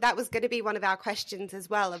 that was going to be one of our questions as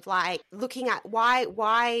well, of like looking at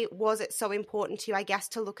why was it so important to you, I guess,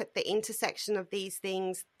 to look at the intersection of these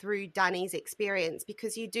things through Danny's experience,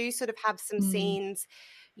 because you do sort of have some scenes,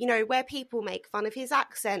 you know, where people make fun of his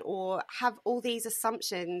accent or have all these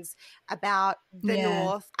assumptions about the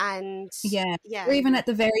North and or even at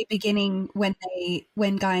the very beginning when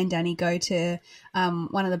Guy and Danny go to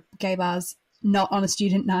one of the gay bars not on a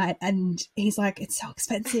student night, and he's like, it's so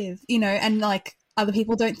expensive, you know, and like other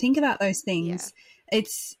people don't think about those things.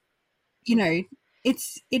 It's, you know, it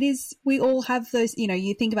is, we all have those, you know,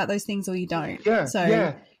 you think about those things or you don't.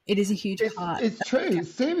 It is a huge part. It's true.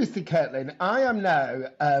 Seriously, Caitlin, I am now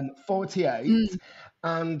 48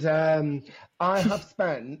 and I have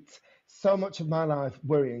spent so much of my life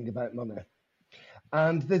worrying about money.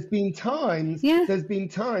 And there's been times, you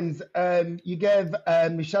gave,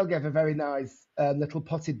 Michelle gave a very nice little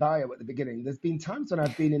potted bio at the beginning. There's been times when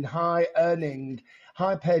I've been in high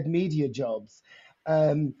paid media jobs,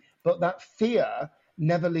 but that fear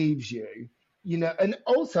never leaves you, you know. And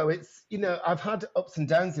also it's, you know, I've had ups and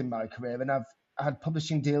downs in my career and I've had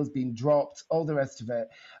publishing deals being dropped, all the rest of it.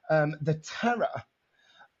 The terror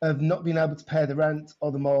of not being able to pay the rent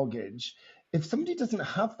or the mortgage. If somebody doesn't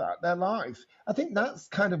have that, their life, I think that's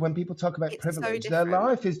kind of when people talk about privilege, their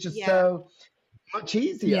life is just so much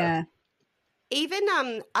easier. Yeah. Even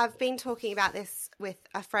I've been talking about this with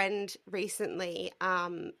a friend recently,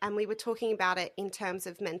 and we were talking about it in terms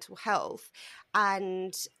of mental health,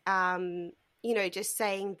 and you know, just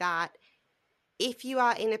saying that if you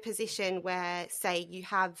are in a position where, say, you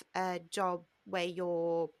have a job where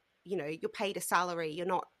you're paid a salary, you're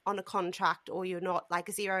not on a contract, or you're not like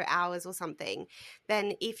 0 hours or something,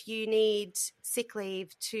 then if you need sick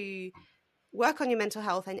leave to work on your mental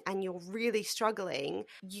health and you're really struggling,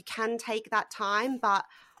 you can take that time. But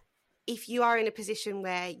if you are in a position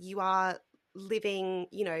where you are living,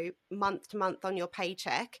 you know, month to month on your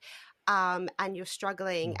paycheck, and you're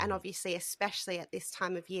struggling, and obviously especially at this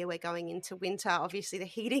time of year, we're going into winter, obviously the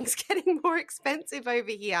heating's getting more expensive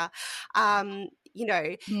over here.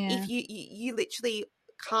 If you literally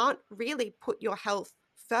can't really put your health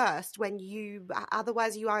first when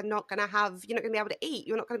otherwise you are not going to you're not going to be able to eat,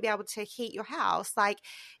 you're not going to be able to heat your house. Like,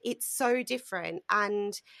 it's so different.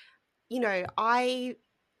 And I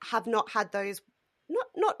have not had those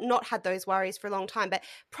not had those worries for a long time, but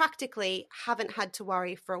practically haven't had to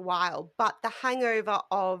worry for a while. But the hangover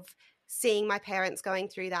of seeing my parents going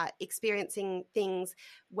through that, experiencing things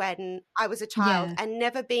when I was a child, and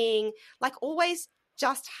never being like, always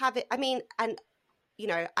just have it. I mean, and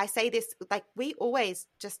I say this, like, we always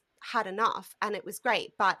just had enough and it was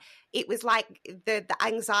great, but it was like the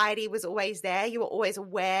anxiety was always there. You were always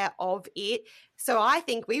aware of it. So I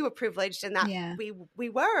think we were privileged in that we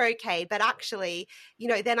were okay. But actually,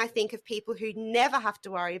 then I think of people who never have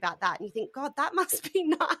to worry about that, and you think, God, that must be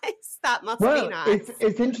nice. That must be nice.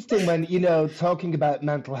 It's interesting when, talking about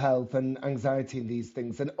mental health and anxiety and these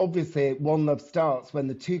things. And obviously One Love starts when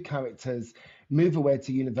the two characters move away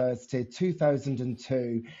to university,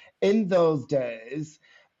 2002. In those days,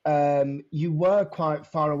 you were quite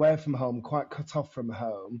far away from home, quite cut off from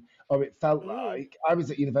home, or it felt like. I was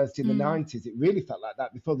at university in the 90s. It really felt like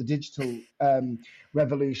that before the digital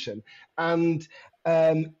revolution. And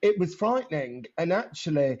it was frightening. And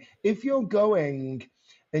actually, if you're going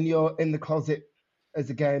and you're in the closet as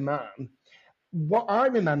a gay man, what I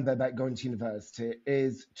remember about going to university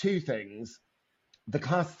is two things. The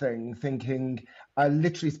class thing, thinking I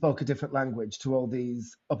literally spoke a different language to all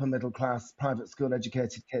these upper middle class, private school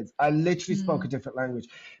educated kids. I literally spoke a different language.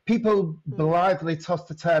 People blithely tossed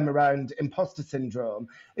the term around imposter syndrome.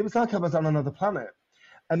 It was like I was on another planet.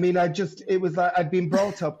 I mean, it was like I'd been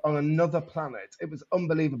brought up on another planet. It was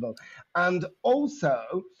unbelievable. And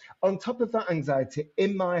also, on top of that anxiety,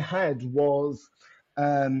 in my head was,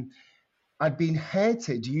 I'd been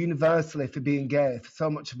hated universally for being gay for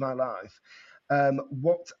so much of my life.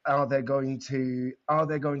 What are they going to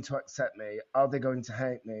accept me? Are they going to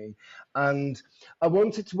hate me? And I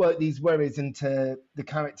wanted to work these worries into the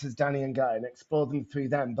characters Danny and Guy and explore them through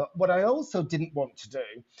them. But what I also didn't want to do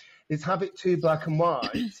is have it too black and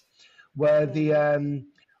white, where the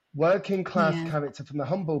working class character from the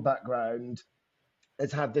humble background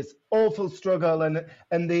has had this awful struggle, and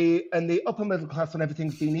the upper middle class when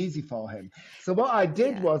everything's been easy for him. So what I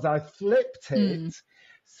did was I flipped it.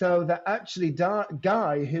 So that actually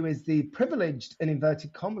Guy, who is the privileged, in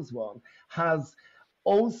inverted commas one, has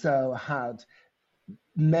also had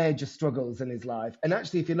major struggles in his life. And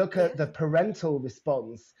actually, if you look at the parental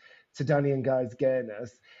response to Danny and Guy's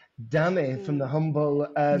gayness, Danny from the humble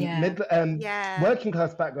working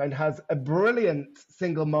class background has a brilliant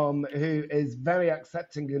single mom who is very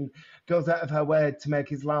accepting and goes out of her way to make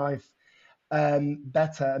his life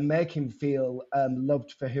better and make him feel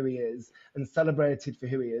loved for who he is and celebrated for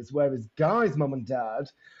who he is, whereas Guy's mum and dad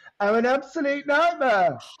are an absolute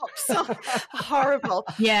nightmare. So horrible.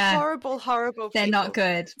 Horrible They're people. not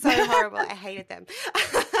good. So horrible. I hated them.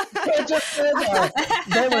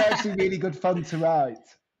 They were actually really good fun to write.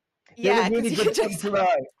 Yeah, really good fun to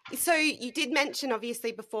write. So you did mention,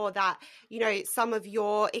 obviously, before that, some of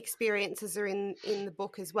your experiences are in the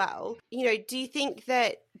book as well. Do you think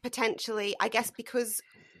that potentially, I guess because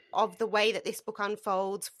of the way that this book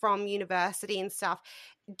unfolds from university and stuff,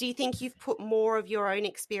 do you think you've put more of your own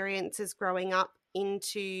experiences growing up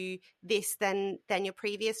into this than your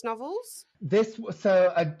previous novels? The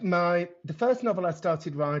first novel I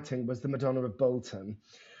started writing was The Madonna of Bolton,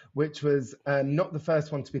 which was not the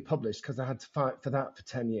first one to be published because I had to fight for that for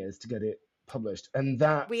 10 years to get it published. And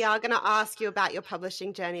that we are going to ask you about your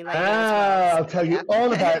publishing journey later. I'll tell you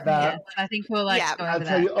all about that. I think we'll I'll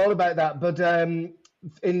tell you all about that. But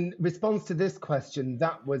in response to this question,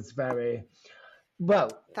 that was very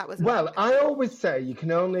I always say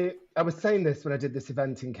I was saying this when I did this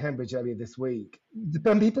event in Cambridge earlier this week.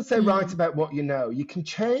 When people say write about what you know, you can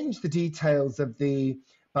change the details of the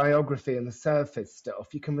biography and the surface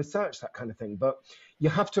stuff. You can research that kind of thing, but you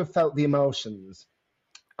have to have felt the emotions.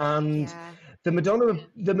 And the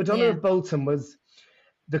Madonna of Bolton was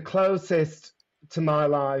the closest to my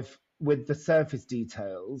life with the surface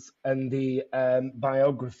details and the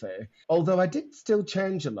biography. Although I did still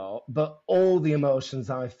change a lot, but all the emotions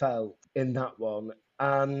I felt in that one.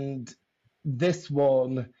 And this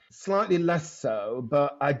one, slightly less so,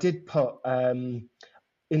 but I did put...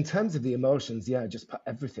 in terms of the emotions, just put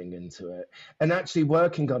everything into it. And actually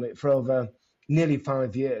working on it for over nearly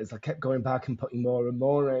 5 years. I kept going back and putting more and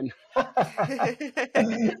more in.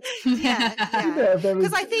 Yeah. There was...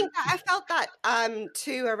 Because I think that I felt that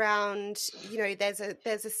too around, there's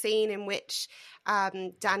a scene in which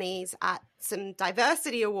Danny's at some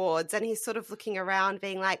diversity awards and he's sort of looking around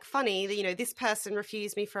being like, funny, this person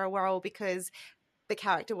refused me for a role because the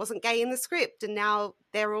character wasn't gay in the script and now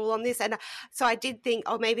they're all on this. And so I did think,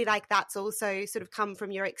 maybe like that's also sort of come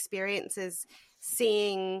from your experiences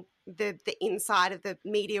seeing the inside of the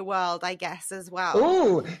media world, I guess, as well.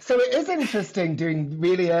 Oh, so it is interesting doing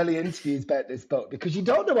really early interviews about this book because you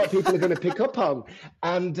don't know what people are going to pick up on.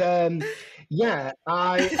 And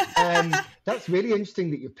that's really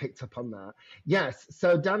interesting that you picked up on that. Yes,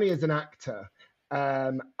 so Danny is an actor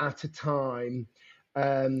at a time.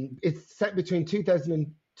 It's set between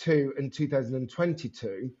 2002 and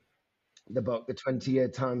 2022, the book, the 20-year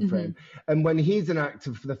time frame. And when he's an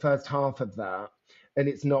actor for the first half of that, and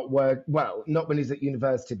it's not not when he's at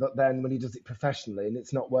university, but then when he does it professionally and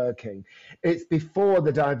it's not working. It's before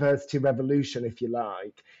the diversity revolution, if you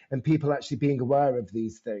like, and people actually being aware of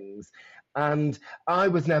these things. And I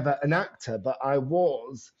was never an actor, but I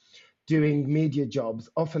was doing media jobs,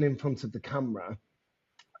 often in front of the camera,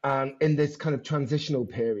 and in this kind of transitional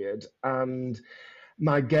period. And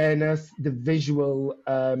my gayness, the visual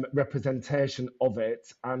representation of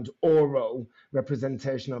it and oral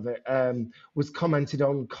representation of it was commented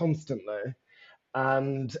on constantly.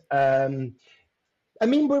 And I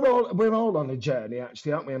mean, we're all on a journey,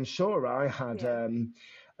 actually, aren't we? I'm sure I had,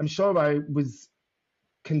 I'm sure I was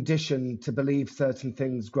conditioned to believe certain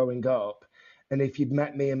things growing up. And if you'd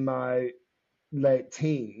met me in my late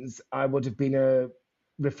teens, I would have been a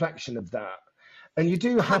reflection of that. And you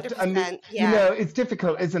do have to, I mean, it's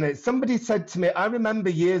difficult, isn't it? Somebody said to me, I remember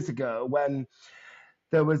years ago when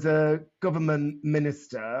there was a government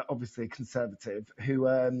minister, obviously Conservative, who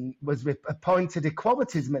was appointed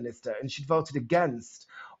Equalities Minister, and she'd voted against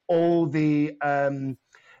all the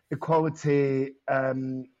equality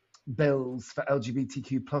bills for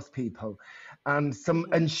LGBTQ plus people. And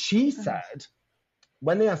she said,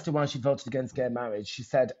 when they asked her why she voted against gay marriage, she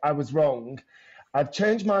said, I was wrong. I've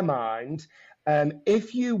changed my mind.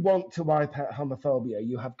 If you want to wipe out homophobia,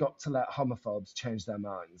 you have got to let homophobes change their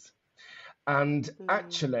minds. And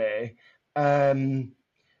actually,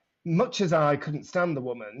 much as I couldn't stand the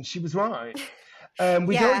woman, she was right.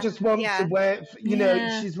 We don't just want to wear,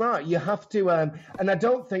 she's right. You have to, and I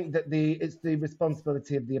don't think that it's the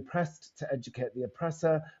responsibility of the oppressed to educate the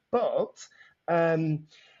oppressor, but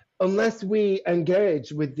unless we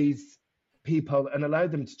engage with these people and allow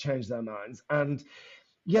them to change their minds. And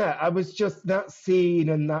I was just, that scene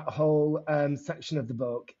and that whole section of the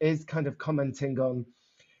book is kind of commenting on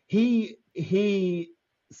he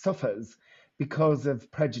suffers because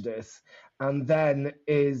of prejudice and then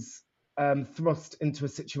is thrust into a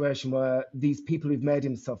situation where these people who've made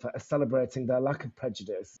him suffer are celebrating their lack of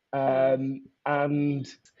prejudice. And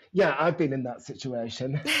I've been in that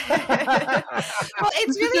situation. Well,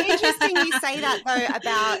 it's really interesting you say that, though,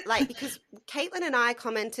 about because Caitlin and I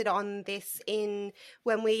commented on this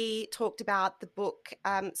when we talked about the book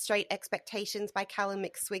Straight Expectations by Callum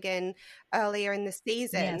McSwiggan earlier in the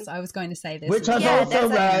season. Yes, I was going to say this. Which I've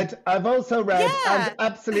also read and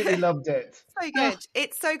absolutely loved it. So good.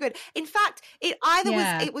 It's so good. In fact, it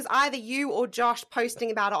was either you or Josh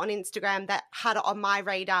posting about it on Instagram that had it on my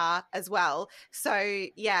radar as well. So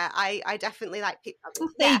I definitely picked up.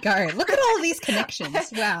 There you go. Look at all these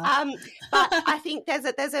connections. Wow. But I think there's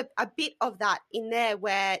a bit of that in there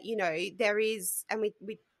where there is, and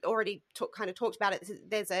we already talked about it.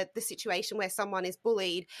 There's the situation where someone is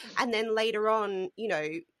bullied, and then later on,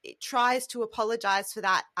 it tries to apologize for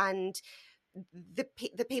that, and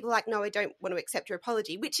the people are like, no, I don't want to accept your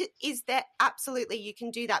apology, which is that absolutely you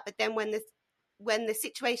can do that. But then when the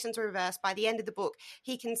situation's reversed by the end of the book,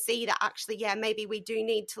 he can see that actually, maybe we do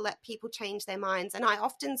need to let people change their minds. And I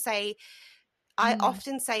often say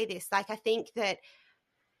this, I think that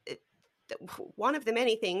one of the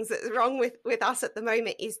many things that's wrong with us at the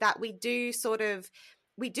moment is that we do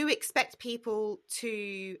expect people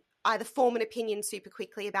to either form an opinion super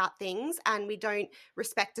quickly about things, and we don't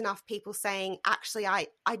respect enough people saying, actually, I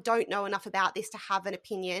don't know enough about this to have an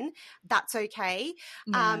opinion. That's okay.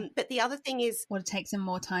 But the other thing is, it takes them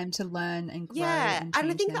more time to learn and grow. And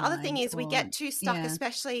I think the other thing is we get too stuck,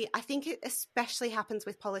 especially, I think it especially happens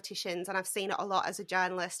with politicians, and I've seen it a lot as a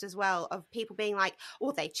journalist as well, of people being like,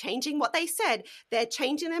 oh, they're changing what they said. They're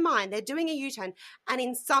changing their mind. They're doing a U-turn. And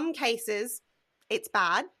in some cases, it's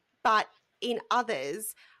bad, but in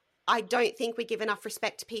others, I don't think we give enough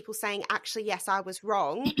respect to people saying, actually, yes, I was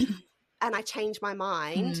wrong and I changed my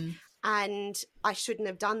mind. and I shouldn't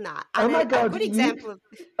have done that. Oh And my God. a good example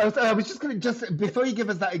of... I was just going to, before you give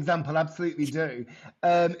us that example, absolutely do.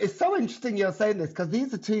 It's so interesting you're saying this, because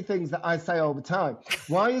these are two things that I say all the time.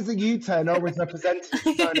 Why is a U-turn always represented as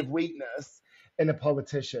a sign of weakness in a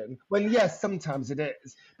politician? When, yes, sometimes it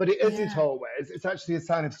is, but it isn't always. It's actually a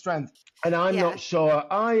sign of strength. And I'm not sure.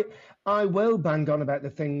 I will bang on about the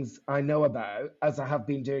things I know about, as I have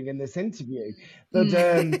been doing in this interview. But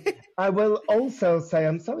I will also say,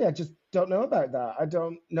 I'm sorry, I just don't know about that. I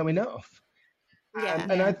don't know enough.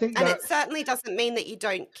 And I think it certainly doesn't mean that you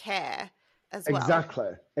don't care as well.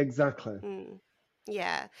 Exactly.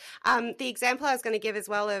 Yeah. The example I was going to give as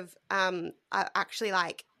well of actually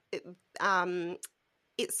like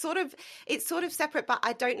it's sort of separate, but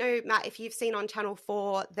I don't know, Matt, if you've seen on Channel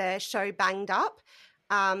 4 the show Banged Up,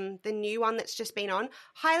 the new one that's just been on.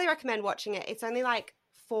 Highly recommend watching it. It's only like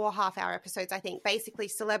 4 half-hour episodes, I think. Basically,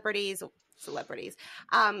 celebrities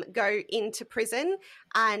go into prison,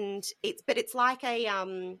 and it's like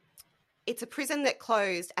it's a prison that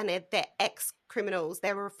closed, and they're ex-criminals.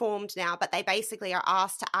 They're reformed now, but they basically are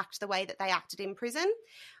asked to act the way that they acted in prison.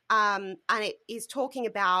 And it is talking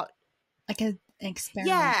about like an experiment.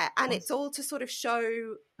 Yeah, and it's all to sort of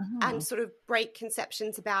show and sort of break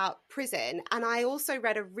conceptions about prison. And I also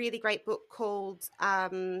read a really great book called A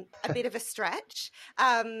Bit of a Stretch.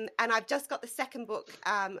 And I've just got the second book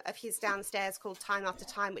of his downstairs called Time After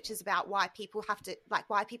Time, which is about why people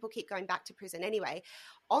keep going back to prison. Anyway,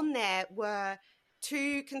 on there were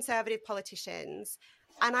 2 conservative politicians,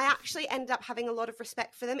 and I actually ended up having a lot of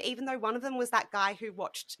respect for them, even though one of them was that guy who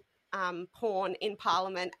watched porn in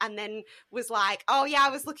Parliament and then was like, oh yeah, I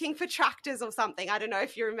was looking for tractors or something. I don't know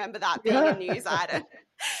if you remember that being a news item.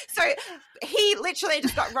 So he literally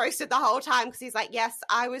just got roasted the whole time because he's like, yes,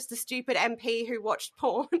 I was the stupid MP who watched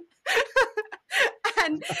porn.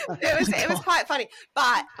 And it was quite funny.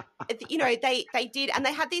 But, you know, they did, and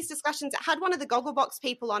they had these discussions. It had one of the Gogglebox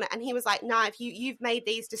people on it, and he was like, no, if you've made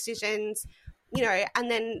these decisions, you know, and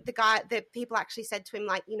then the people actually said to him,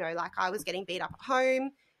 like, you know, like, I was getting beat up at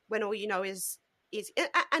home, when all you know is,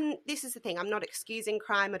 and this is the thing, I'm not excusing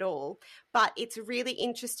crime at all, but it's really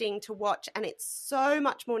interesting to watch, and it's so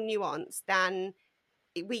much more nuanced than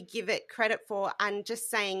we give it credit for, and just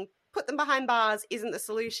saying put them behind bars isn't the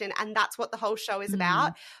solution, and that's what the whole show is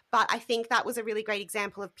about. But I think that was a really great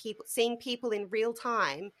example of seeing people in real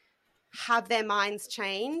time have their minds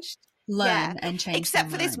changed. Learn and change. Except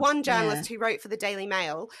for this one journalist who wrote for the Daily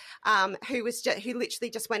Mail, who literally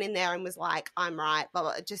just went in there and was like, "I'm right," blah,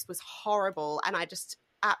 blah. It just was horrible, and I just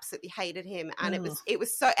absolutely hated him. And it was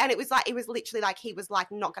literally like he was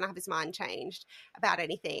like not going to have his mind changed about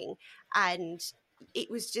anything, and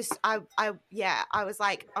it was just I was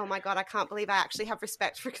like, oh my God, I can't believe I actually have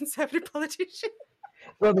respect for conservative politicians.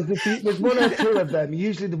 Well, there's one or two of them,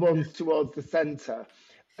 usually the ones towards the centre.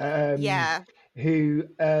 Who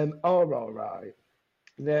are all right.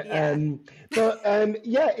 It's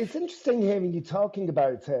interesting hearing you talking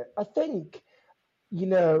about it. I think, you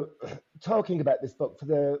know, talking about this book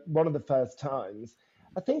for one of the first times,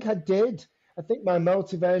 I think my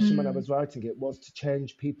motivation when I was writing it was to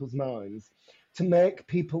change people's minds, to make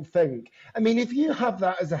people think. I mean, if you have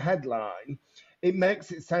that as a headline, it makes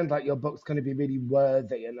it sound like your book's going to be really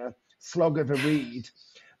worthy and a slog of a read.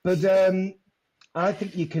 But I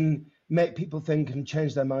think you can make people think and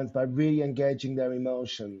change their minds by really engaging their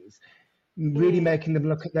emotions, really making them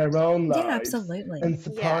look at their own lives and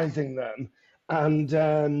surprising them. And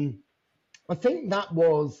I think that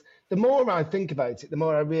was, the more I think about it, the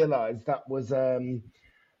more I realise that was a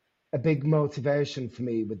big motivation for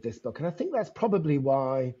me with this book. And I think that's probably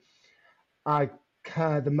why I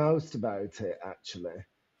care the most about it, actually,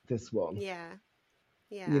 this one. Yeah.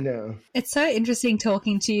 You know, it's so interesting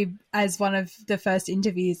talking to you as one of the first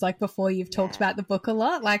interviews, like before you've talked about the book a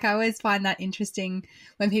lot. Like I always find that interesting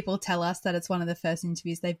when people tell us that it's one of the first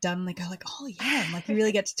interviews they've done, and they go like, oh yeah, and like you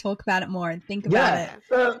really get to talk about it more and think about it.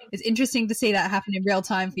 It's interesting to see that happen in real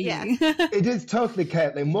time for you. It is totally,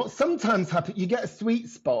 Caitlin. What sometimes happens, you get a sweet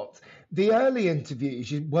spot. The early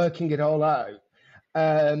interviews, you're working it all out.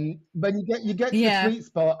 But you get the sweet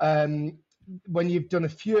spot when you've done a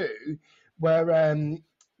few, where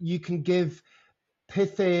you can give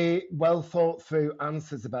pithy, well thought through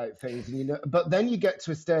answers about things, and you know. But then you get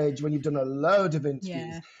to a stage when you've done a load of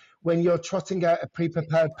interviews, when you're trotting out a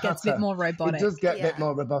pre-prepared patter. Gets a bit more robotic. It does get a bit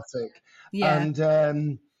more robotic.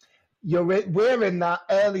 And we're in that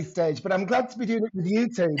early stage. But I'm glad to be doing it with you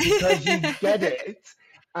two, because you get it,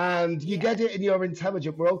 and you get it, and you're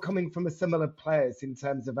intelligent. We're all coming from a similar place in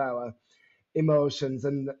terms of our emotions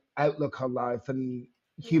and outlook on life and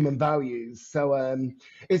human values. So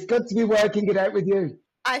it's good to be working it out with you.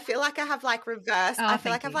 I feel like I have like reverse. Oh, I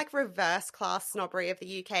feel like I have like reverse class snobbery of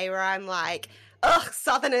the UK, where I'm like, ugh,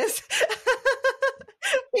 Southerners.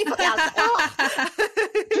 People out.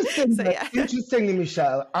 So yeah. Interestingly,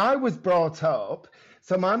 Michelle, I was brought up.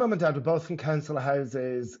 So my mum and dad were both from council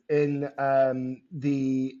houses in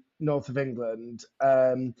the north of England.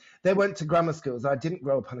 They went to grammar schools. I didn't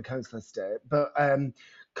grow up on a council estate, but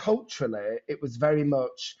culturally, it was very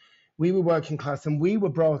much, we were working class, and we were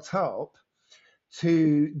brought up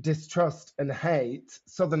to distrust and hate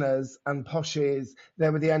Southerners and poshies. They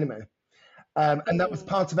were the enemy. And that was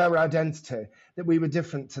part of our identity, that we were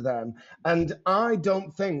different to them. And I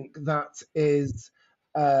don't think that is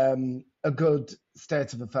a good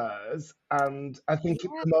state of affairs. And I think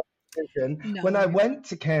it promotes division. No. When I went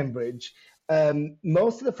to Cambridge,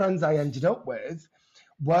 most of the friends I ended up with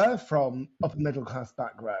were from upper middle class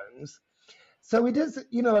backgrounds. So it is, a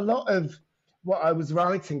lot of what I was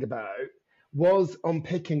writing about was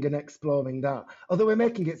unpicking and exploring that. Although we're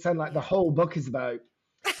making it sound like the whole book is about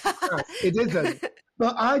it isn't.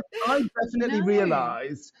 But I definitely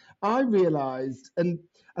realised, and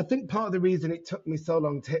I think part of the reason it took me so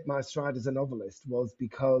long to hit my stride as a novelist was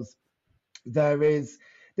because there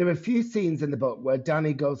are a few scenes in the book where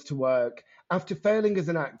Danny goes to work. After failing as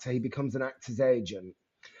an actor, he becomes an actor's agent.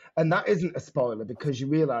 And that isn't a spoiler because you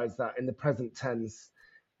realise that in the present tense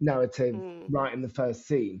narrative right in the first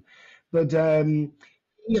scene. But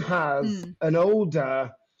he has an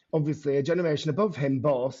older, obviously a generation above him,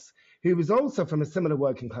 boss, who was also from a similar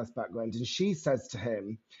working class background. And she says to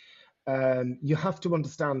him, you have to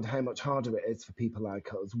understand how much harder it is for people like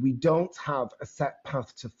us. We don't have a set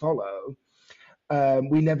path to follow.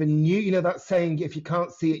 We never knew, that saying, if you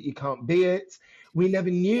can't see it, you can't be it. We never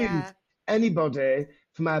knew anybody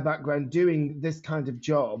from our background doing this kind of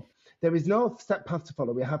job. There is no set path to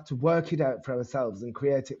follow. We have to work it out for ourselves and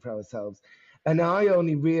create it for ourselves. And I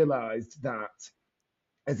only realised that,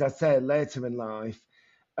 as I say, later in life,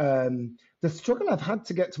 the struggle I've had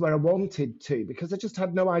to get to where I wanted to, because I just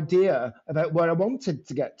had no idea about where I wanted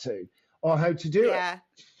to get to or how to do it.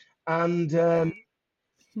 And,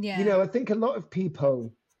 I think a lot of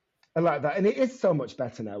people are like that. And it is so much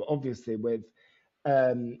better now, obviously, with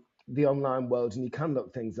the online world, and you can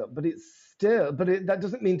look things up, but it's still, that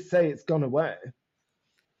doesn't mean to say it's gone away.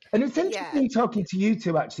 And it's interesting talking to you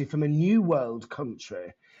two, actually, from a new world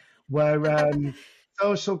country where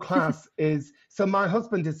social class is, so my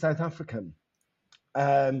husband is South African,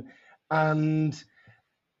 and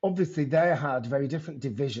obviously they had very different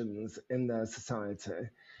divisions in their society,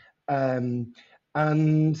 and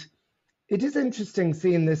it is interesting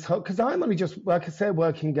seeing this whole, because I'm only just, like I say,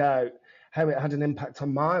 working out how it had an impact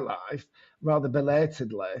on my life rather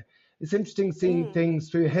belatedly. It's interesting seeing things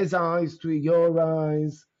through his eyes, through your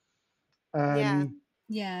eyes.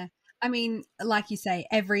 Yeah. I mean, like you say,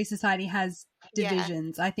 every society has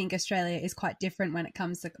divisions. I think Australia is quite different when it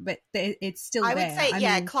comes to, but it's still there. I would say,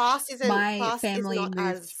 I mean, class isn't. My class family is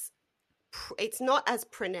not it's not as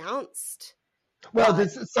pronounced. Well,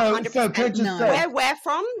 so can I just say,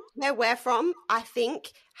 where we're from, I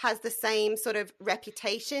think has the same sort of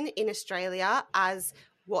reputation in Australia as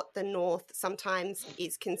what the North sometimes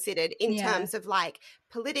is considered in terms of like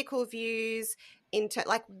political views.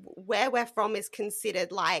 Like where we're from is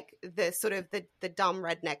considered like the sort of the dumb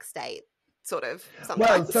redneck state. Sort of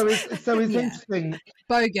sometimes. Well, so it's interesting.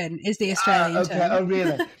 Bogan is the Australian term. Oh,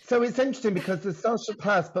 really? So it's interesting because there's social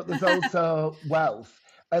class, but there's also wealth.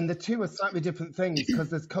 And the two are slightly different things because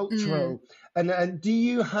there's cultural. And do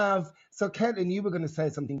you have, so Caitlin, you were going to say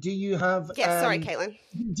something. Do you have... Yes, sorry, Caitlin.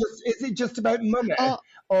 Is it just about money?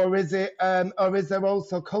 Or is there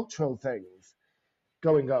also cultural things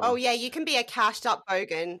going on? Oh, yeah, you can be a cashed up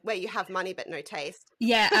bogan where you have money but no taste.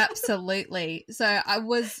 Yeah, absolutely. So I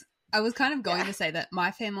was kind of going to say that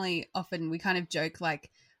my family often, we kind of joke, like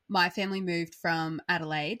my family moved from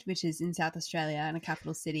Adelaide, which is in South Australia and a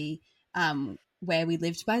capital city, where we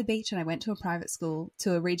lived by the beach, and I went to a private school,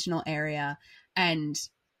 to a regional area. And,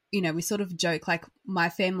 we sort of joke, like my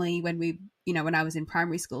family, when I was in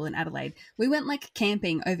primary school in Adelaide, we went like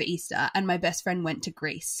camping over Easter and my best friend went to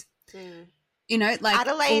Greece. Like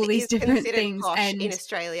Adelaide all these is different considered things. posh And in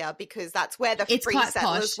Australia because that's where the free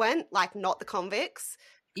settlers went, like not the convicts.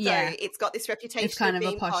 So it's got this reputation it's kind of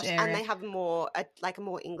being a posh area. And they have a more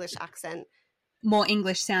English accent. More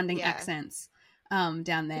English sounding accents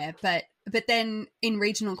down there. But then in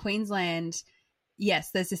regional Queensland,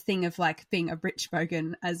 yes, there's this thing of like being a rich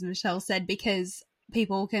bogan, as Michelle said, because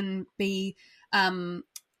people can be from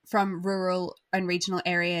rural and regional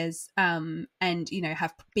areas and,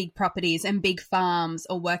 have big properties and big farms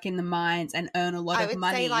or work in the mines and earn a lot of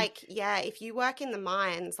money. I would say if you work in the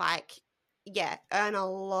mines, like earn a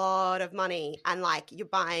lot of money, and like you're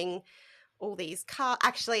buying all these cars.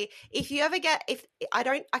 Actually, if you ever get, I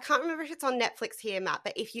can't remember if it's on Netflix here, Matt,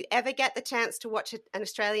 but if you ever get the chance to watch an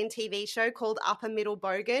Australian TV show called Upper Middle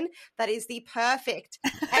Bogan, that is the perfect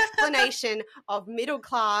explanation of middle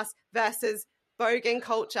class versus bogan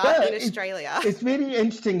culture in Australia. It's really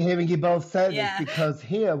interesting hearing you both say this, because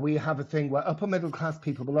here we have a thing where upper middle class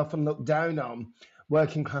people will often look down on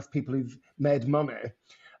working class people who've made money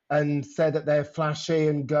and say that they're flashy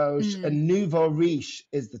and gauche, and nouveau riche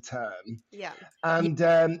is the term. Yeah. And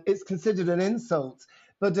it's considered an insult.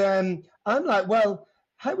 But I'm like, well,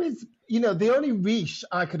 how is, the only riche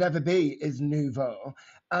I could ever be is nouveau.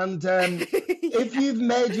 And if you've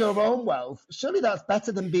made your own wealth, surely that's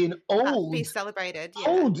better than being old. Be celebrated,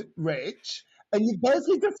 old rich, and you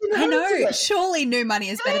basically just inherited I know, it. Surely new money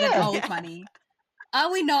is better than old money. Are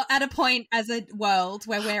we not at a point as a world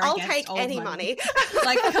where we're I'll against take old any money? money.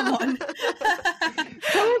 Like, come on.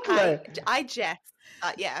 Totally. I jest.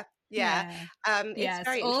 Yeah. It's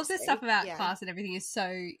very all of this stuff about yeah. class and everything is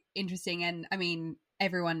so interesting, and I mean,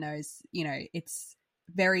 everyone knows, it's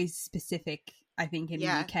very specific, I think, in the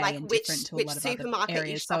UK, like and which, different to which a lot of supermarket other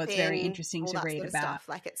areas. So it's very interesting to read about. Stuff.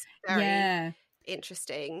 Like, it's very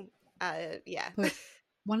interesting. But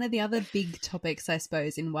one of the other big topics, I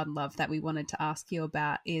suppose, in One Love that we wanted to ask you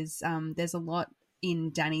about is there's a lot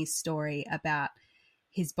in Danny's story about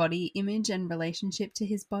his body image and relationship to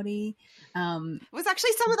his body. It was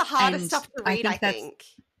actually some of the hardest stuff to read, I think.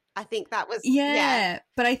 I think that was...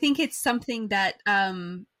 But I think it's something that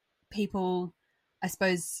people, I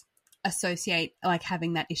suppose, associate, like,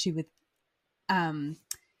 having that issue with...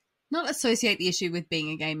 not associate the issue with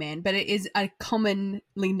being a gay man, but it is a commonly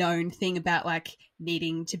known thing about, like,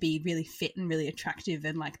 needing to be really fit and really attractive,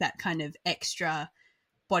 and, like, that kind of extra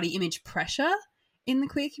body image pressure in the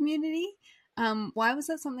queer community. Why was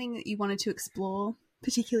that something that you wanted to explore,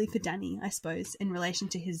 particularly for Danny, I suppose, in relation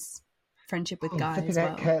to his friendship with Guy as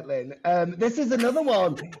well? Caitlin. This is another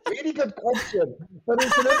one. Really good question. But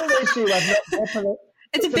it's another issue I've not properly...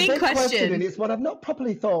 It's a big question. And it's one I've not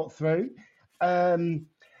properly thought through.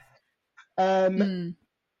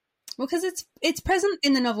 Well, because it's present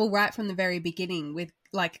in the novel right from the very beginning, with,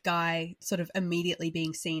 like, Guy sort of immediately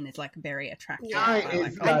being seen as, like, very attractive.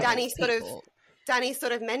 And Danny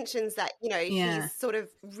sort of mentions that, he's sort of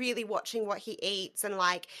really watching what he eats and,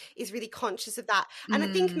 like, is really conscious of that. And I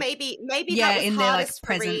think maybe that was in their, like, hardest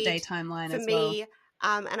present day timeline for as me. Well.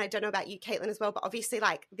 And I don't know about you, Caitlin, as well, but obviously,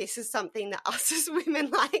 like, this is something that us as women,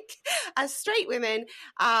 like, as straight women,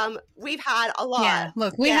 we've had a lot. Yeah,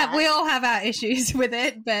 look, we all have our issues with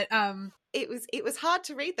it, but it was hard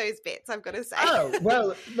to read those bits, I've got to say. Oh,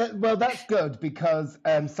 well, that's good, because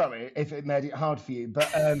sorry if it made it hard for you, but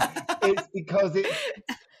it's because it's...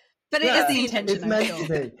 But it is the intention. It's meant to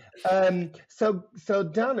be. So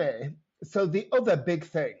Danny, so the other big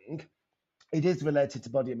thing, it is related to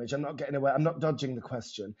body image. I'm not getting away. I'm not dodging the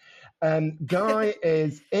question. Guy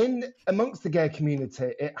is amongst the gay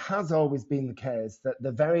community. It has always been the case that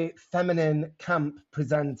the very feminine, camp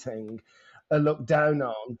presenting are looked down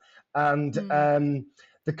on, and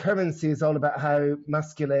the currency is all about how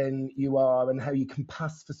masculine you are and how you can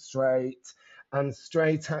pass for straight, and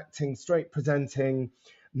straight acting, straight presenting,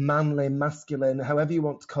 manly, masculine, however you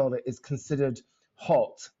want to call it, is considered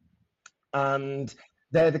hot, and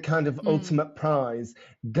they're the kind of ultimate prize.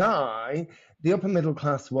 Guy, the upper middle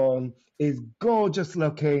class one, is gorgeous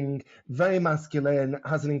looking, very masculine,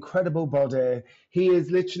 has an incredible body. He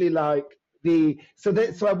is literally like so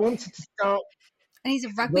I wanted to start. And he's a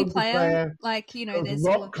rugby player. Like, there's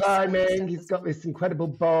rock climbing. He's got this incredible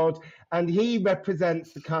bod, and he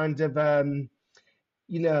represents the kind of the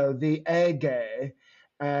air gay.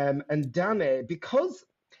 And Danny, because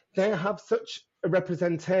they have such a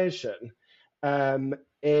representation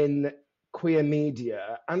in queer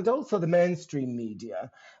media and also the mainstream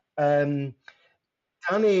media, Danny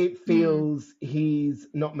feels he's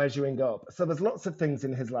not measuring up. So there's lots of things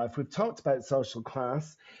in his life. We've talked about social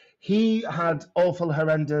class. He had awful,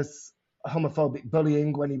 horrendous homophobic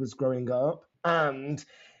bullying when he was growing up, and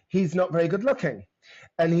he's not very good looking.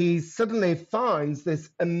 And he suddenly finds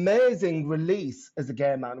this amazing release as a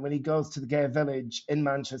gay man when he goes to the gay village in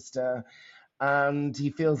Manchester, and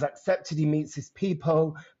he feels accepted, he meets his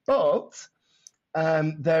people, but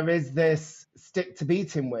there is this stick to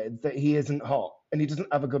beat him with, that he isn't hot, and he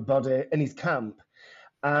doesn't have a good body, and he's camp,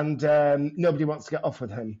 and nobody wants to get off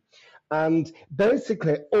with him. And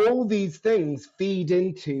basically, all these things feed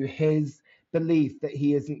into his belief that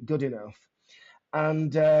he isn't good enough.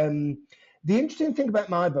 And the interesting thing about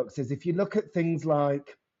my books is if you look at things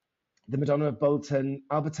like The Madonna of Bolton,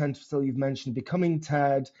 Albert Entwistle, you've mentioned, Becoming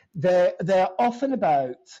Ted. They're often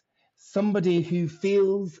about somebody who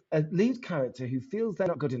feels, a lead character who feels they're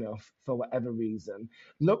not good enough for whatever reason,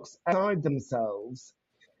 looks outside themselves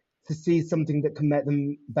to see something that can make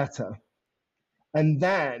them better. And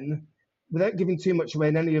then, without giving too much away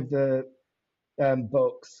in any of the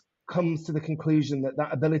books, comes to the conclusion that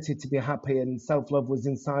that ability to be happy and self-love was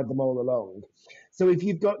inside them all along. So if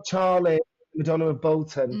you've got Charlie, Madonna of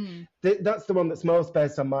Bolton, that's the one that's most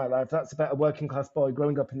based on my life. That's about a working class boy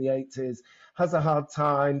growing up in the 80s, has a hard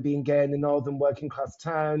time being gay in a northern working class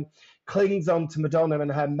town, clings on to Madonna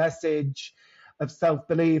and her message of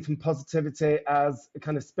self-belief and positivity as a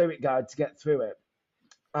kind of spirit guide to get through it.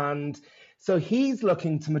 And so he's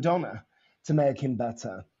looking to Madonna to make him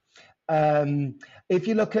better. If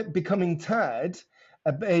you look at Becoming Ted,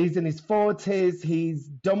 he's in his 40s, he's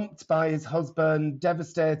dumped by his husband,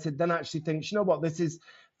 devastated, then actually thinks, you know what, this is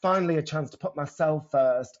finally a chance to put myself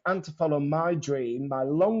first and to follow my dream, my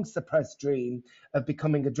long suppressed dream of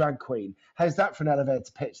becoming a drag queen. How's that for an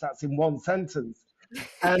elevator pitch? That's in one sentence.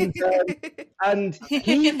 And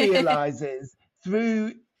he realizes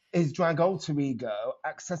through his drag alter ego,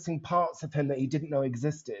 accessing parts of him that he didn't know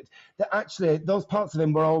existed, that actually those parts of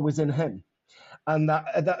him were always in him. And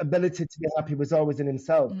that ability to be happy was always in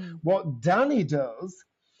himself. What Danny does,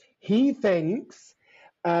 he thinks,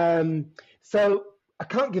 so I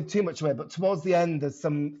can't give too much away, but towards the end, there's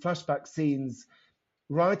some flashback scenes.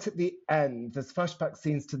 Right at the end, there's flashback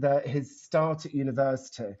scenes to his start at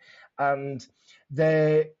university. And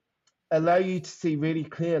they allow you to see really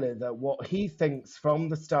clearly that what he thinks from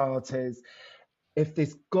the start is, if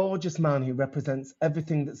this gorgeous man who represents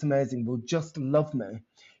everything that's amazing will just love me,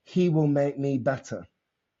 he will make me better.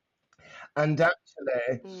 And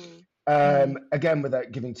actually, again,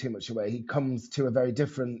 without giving too much away, he comes to a very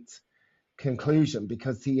different conclusion,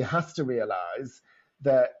 because he has to realize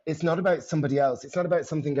that it's not about somebody else. It's not about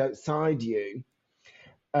something outside you.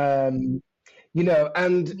 You know,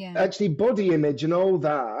 and actually body image and all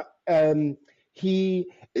that, I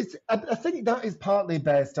think that is partly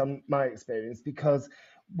based on my experience, because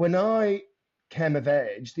when I came of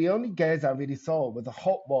age, the only gays I really saw were the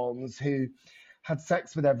hot ones who had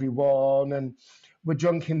sex with everyone and were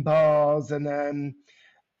drunk in bars. And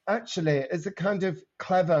actually, as a kind of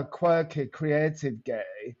clever, quirky, creative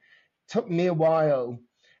gay, took me a while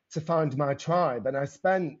to find my tribe. And I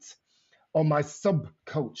spent, or my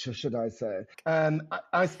subculture, should I say.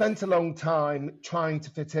 I spent a long time trying to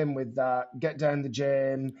fit in with that, get down the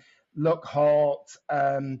gym, look hot,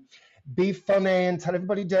 be funny and tell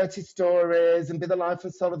everybody dirty stories and be the life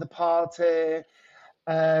and soul of the party.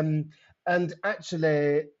 And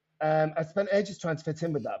actually, I spent ages trying to fit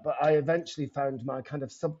in with that, but I eventually found my kind of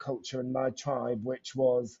subculture and my tribe, which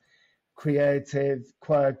was creative,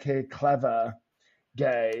 quirky, clever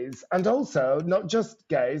gays, and also not just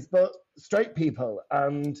gays, but straight people.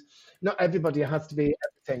 And not everybody has to be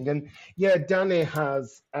everything. And yeah, Danny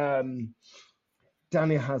has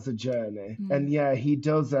a journey, and yeah, he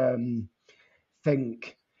does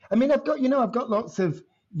think. I mean, I've got lots of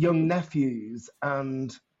young nephews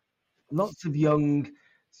and lots of young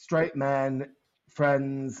straight men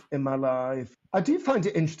friends in my life. I do find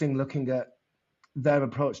it interesting looking at their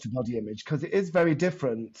approach to body image, because it is very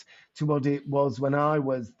different to what it was when I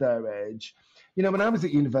was their age. You know, when I was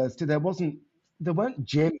at university, there weren't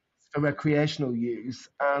gyms for recreational use,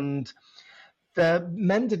 and the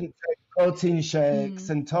men didn't take protein shakes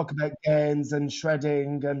and talk about gains and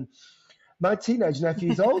shredding, and my teenage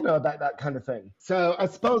nephews all know about that kind of thing. So I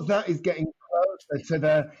suppose that is getting closer to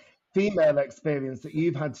the female experience that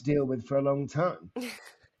you've had to deal with for a long time.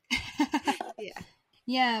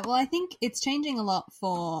 Yeah, well, I think it's changing a lot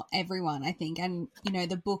for everyone, I think. And, you know,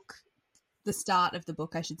 the start of the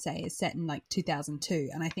book, I should say, is set in like 2002.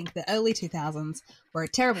 And I think the early 2000s were a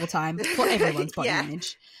terrible time for everyone's body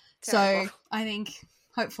image. Terrible. So I think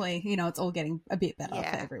hopefully, you know, it's all getting a bit better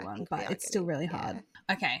for everyone, but it's still really hard.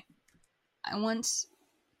 Okay. I want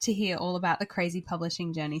to hear all about the crazy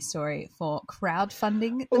publishing journey story for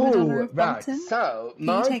crowdfunding the Madonna of Bolton. So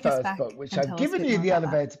my first book, which I've given you the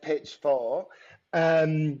elevator pitch for,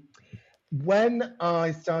 when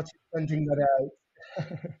I started sending that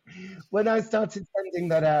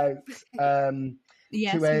out,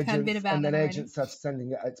 yes, to agents, heard a bit about and then already. Agents started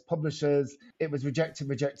sending it out to publishers, it was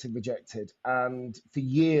rejected. And for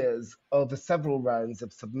years, over several rounds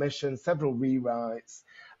of submissions, several rewrites.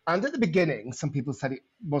 And at the beginning, some people said it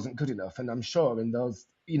wasn't good enough. And I'm sure in those,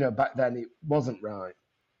 you know, back then it wasn't right.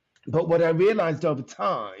 But what I realized over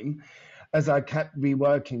time, as I kept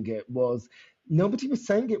reworking it, was nobody was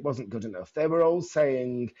saying it wasn't good enough. They were all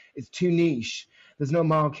saying it's too niche. There's no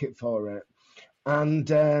market for it. And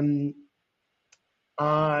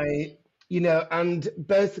and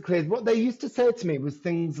basically what they used to say to me was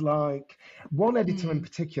things like, one editor in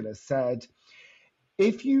particular said,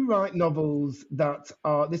 if you write novels that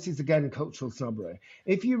are, this is again cultural snobbery,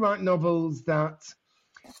 if you write novels that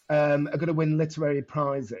are going to win literary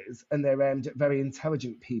prizes and they're aimed at very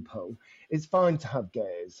intelligent people, it's fine to have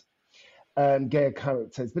gay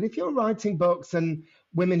characters. But if you're writing books and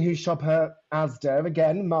women who shop at Asda,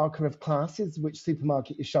 again, marker of class is which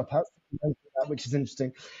supermarket you shop at, which is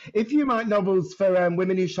interesting. If you write novels for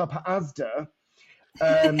women who shop at Asda,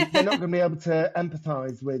 they're not going to be able to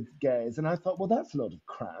empathise with gays. And I thought, well, that's a lot of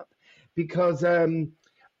crap, because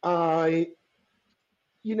I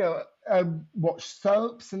watch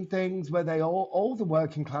soaps and things where they all the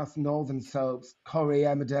working class northern soaps, Corrie,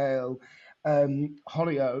 Emmerdale,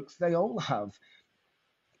 Hollyoaks, they all have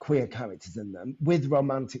queer characters in them with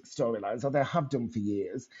romantic storylines, or they have done for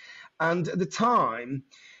years. And at the time,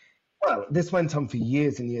 well, this went on for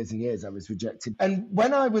years and years and years. I was rejected. And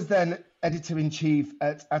when I was then editor-in-chief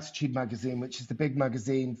at Attitude magazine, which is the big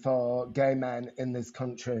magazine for gay men in this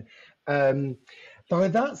country, by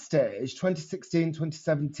that stage, 2016,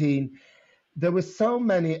 2017, there were so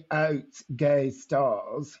many out gay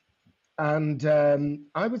stars. And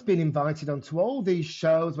I was being invited onto all these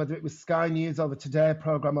shows, whether it was Sky News or the Today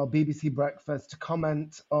programme or BBC Breakfast, to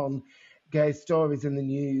comment on gay stories in the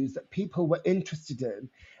news that people were interested in.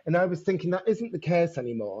 And I was thinking that isn't the case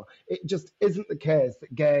anymore. It just isn't the case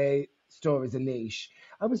that gay stories are niche.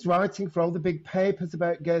 I was writing for all the big papers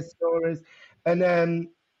about gay stories. And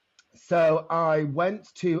so I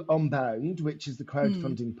went to Unbound, which is the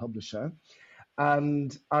crowdfunding publisher.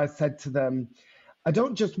 And I said to them, I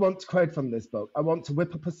don't just want to crowdfund this book. I want to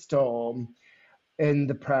whip up a storm in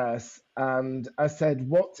the press. And I said,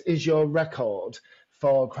 what is your record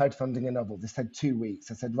for crowdfunding a novel? They said 2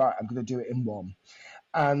 weeks. I said, right, I'm going to do it in one.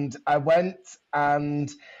 And I went,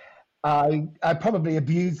 and I probably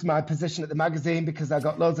abused my position at the magazine because I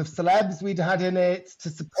got loads of celebs we'd had in it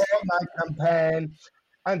to support my campaign.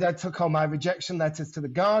 And I took all my rejection letters to The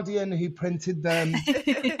Guardian, who printed them.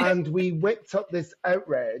 And we whipped up this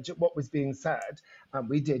outrage at what was being said. And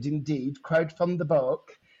we did indeed crowdfund the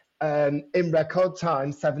book in record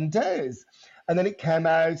time, 7 days. And then it came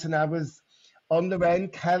out, and I was on Lorraine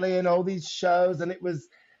Kelly and all these shows, and it was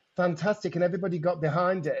fantastic. And everybody got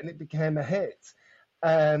behind it, and it became a hit.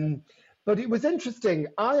 But it was interesting.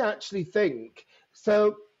 I actually think,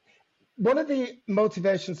 so one of the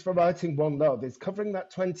motivations for writing One Love is covering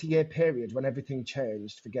that 20-year period when everything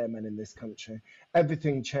changed for gay men in this country.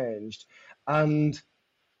 Everything changed. And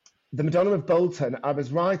The Madonna of Bolton, I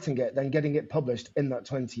was writing it, then getting it published in that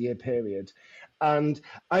 20-year period. And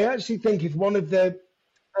I actually think if one of the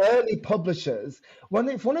early publishers,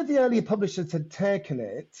 if one of the earlier publishers had taken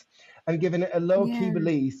it and given it a low-key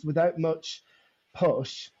release without much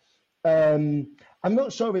push, I'm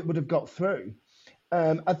not sure it would have got through.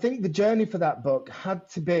 I think the journey for that book had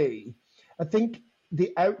to be, I think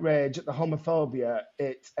the outrage at the homophobia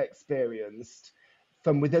it experienced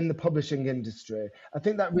from within the publishing industry, I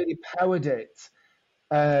think that really powered it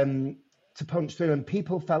to punch through, and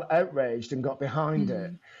people felt outraged and got behind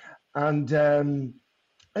it. And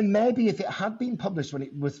maybe if it had been published when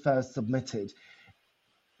it was first submitted,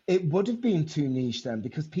 it would have been too niche then,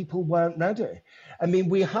 because people weren't ready. I mean,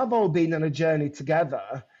 we have all been on a journey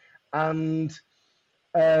together, and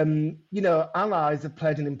allies have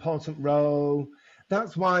played an important role.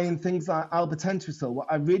 That's why in things like Albert Entwistle,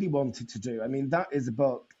 what I really wanted to do, I mean, that is a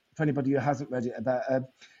book, for anybody who hasn't read it, about a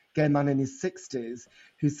gay man in his 60s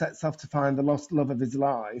who sets off to find the lost love of his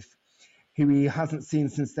life, who he hasn't seen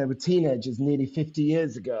since they were teenagers nearly 50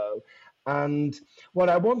 years ago. And what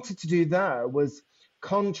I wanted to do there was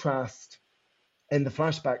contrast in the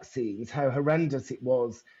flashback scenes how horrendous it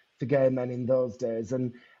was for gay men in those days,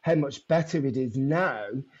 and how much better it is now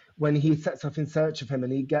when he sets off in search of him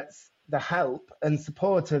and he gets the help and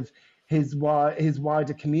support of his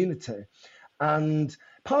wider community. And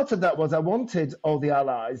part of that was I wanted all the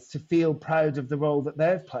allies to feel proud of the role that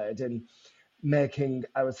they've played in making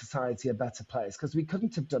our society a better place, because we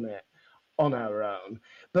couldn't have done it on our own.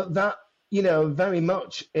 But that, very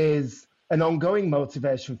much is an ongoing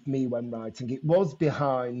motivation for me when writing. It was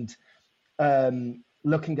behind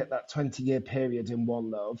looking at that 20-year period in One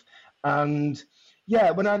Love. And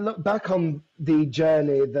when I look back on the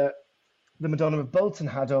journey that the Madonna of Bolton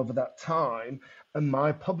had over that time and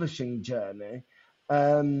my publishing journey,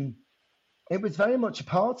 it was very much a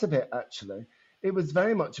part of it, actually. It was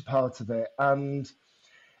very much a part of it. And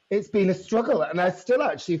it's been a struggle, and I still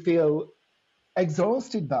actually feel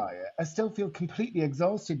exhausted by it. I still feel completely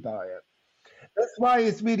exhausted by it. That's why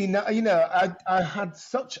it's really not, I had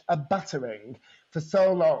such a battering for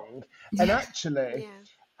so long. And actually, Yeah.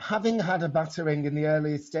 having had a battering in the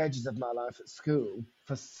early stages of my life at school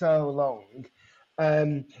for so long,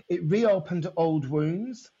 it reopened old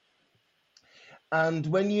wounds. And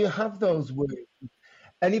when you have those wounds,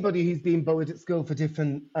 anybody who's been bullied at school for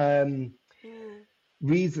different Mm.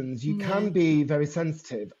 reasons, you can be very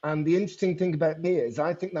sensitive. And the interesting thing about me is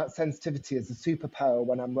I think that sensitivity is a superpower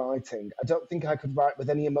when I'm writing. I don't think I could write with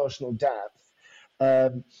any emotional depth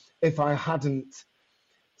if I hadn't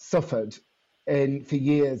suffered for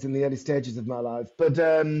years in the early stages of my life. But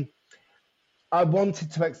I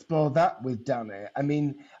wanted to explore that with Danny. I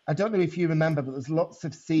mean, I don't know if you remember, but there's lots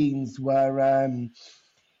of scenes where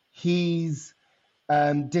he's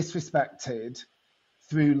disrespected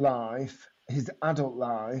through life, his adult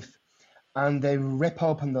life, and they rip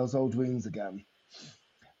open those old wounds again.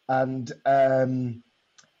 And,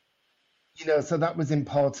 so that was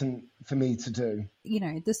important for me to do.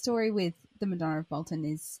 The story with the Madonna of Bolton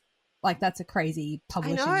is like, that's a crazy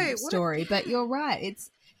publishing story, but you're right.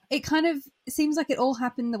 It kind of seems like it all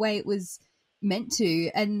happened the way it was meant to,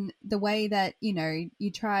 and the way that,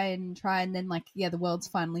 you try and then the world's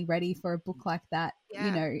finally ready for a book like that.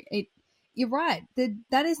 Yeah. You're right.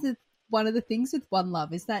 That is one of the things with One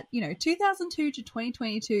Love is that, 2002 to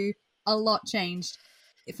 2022, a lot changed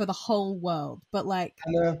for the whole world. But I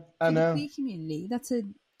know. The queer community, that's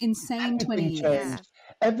an insane 20 years. Yeah.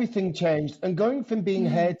 Everything changed. And going from being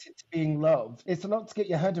hated to being loved, it's a lot to get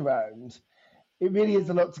your head around. It really is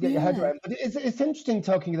a lot to get your head around. But it's interesting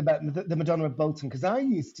talking about the Madonna of Bolton, because I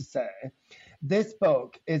used to say this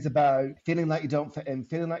book is about feeling like you don't fit in,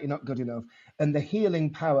 feeling like you're not good enough, and the healing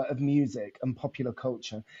power of music and popular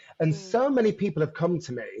culture. And so many people have come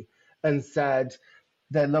to me and said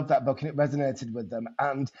they love that book and it resonated with them.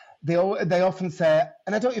 And they often say,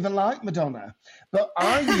 and I don't even like Madonna, but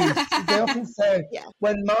they often say,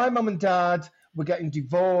 when my mum and dad were getting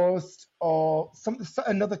divorced or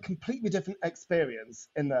another completely different experience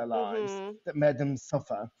in their lives that made them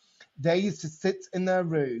suffer, they used to sit in their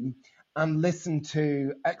room and listen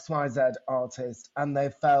to XYZ artist, and they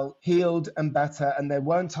felt healed and better, and they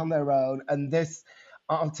weren't on their own, and this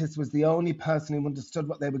artist was the only person who understood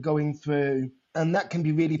what they were going through. And that can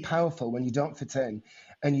be really powerful when you don't fit in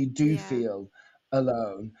and you do feel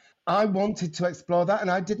alone. I wanted to explore that, and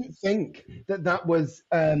I didn't think that was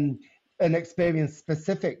an experience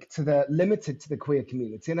limited to the queer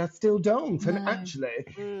community, and I still don't. No. And actually,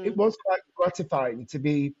 it was quite gratifying to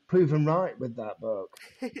be proven right with that book.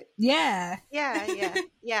 Yeah.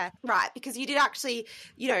 Right, because you did actually,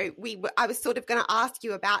 I was sort of going to ask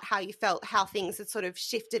you about how you felt, how things had sort of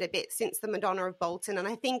shifted a bit since the Madonna of Bolton, and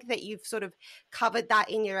I think that you've sort of covered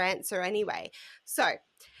that in your answer anyway. So,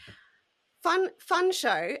 fun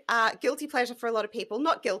show, guilty pleasure for a lot of people.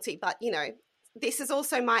 Not guilty, but, this is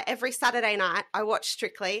also my every Saturday night. I watch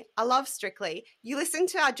Strictly. I love Strictly. You listen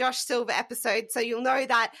to our Josh Silver episode, so you'll know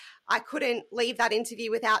that I couldn't leave that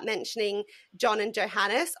interview without mentioning John and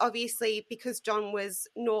Johannes, obviously because John was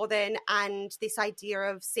Northern and this idea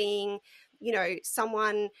of seeing,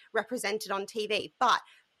 someone represented on TV. But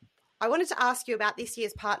I wanted to ask you about this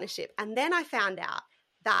year's partnership. And then I found out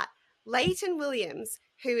that Leighton Williams,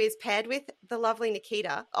 who is paired with the lovely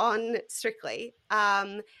Nikita on Strictly,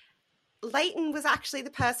 Leighton was actually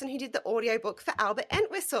the person who did the audiobook for Albert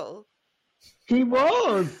Entwistle. He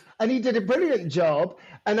was, and he did a brilliant job.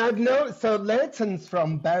 And so Leighton's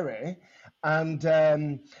from Bury, and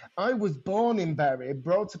I was born in Bury,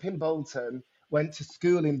 brought up in Bolton, went to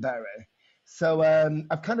school in Bury. So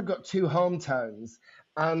I've kind of got two hometowns.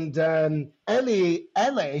 And Ellie,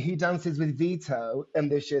 who dances with Vito in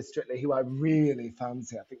this year's Strictly, who I really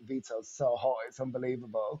fancy. I think Vito's so hot, it's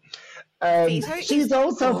unbelievable. She's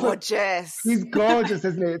also gorgeous. She's gorgeous,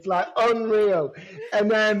 isn't he? It's like unreal.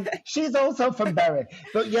 And she's also from Bury.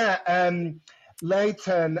 But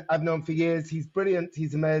Leighton, I've known for years. He's brilliant.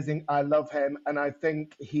 He's amazing. I love him. And I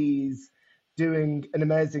think he's doing an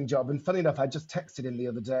amazing job. And funny enough, I just texted him the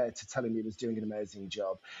other day to tell him he was doing an amazing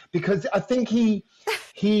job, because I think he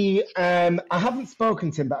I haven't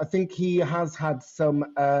spoken to him, but I think he has had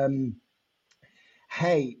some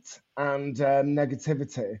hate and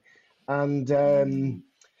negativity, and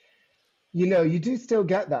you do still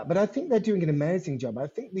get that, but I think they're doing an amazing job. I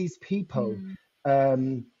think these people are,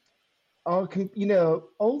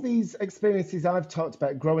 all these experiences I've talked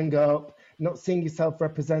about growing up, not seeing yourself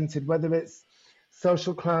represented, whether it's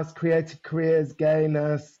social class, creative careers,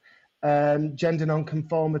 gayness, gender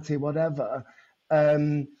non-conformity, whatever.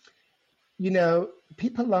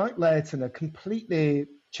 People like Leighton are completely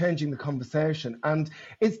changing the conversation. And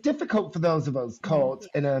it's difficult for those of us caught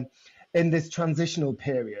in in this transitional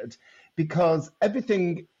period, because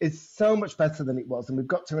everything is so much better than it was, and we've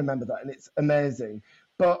got to remember that, and it's amazing.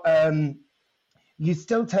 But you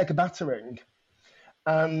still take a battering,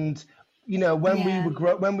 and you know, when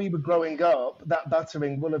we were growing up, that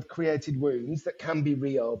battering will have created wounds that can be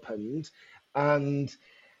reopened. And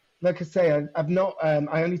like I say, I've not.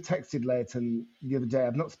 I only texted Leighton the other day.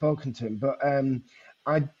 I've not spoken to him, but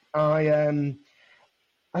I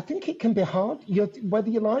think it can be hard. Whether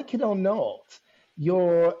you like it or not,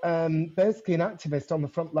 you're basically an activist on the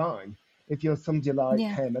front line if you're somebody like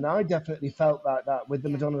him. And I definitely felt like that with the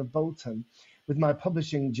Madonna of Bolton, with my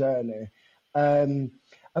publishing journey.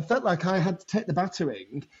 I felt like I had to take the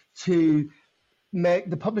battering to make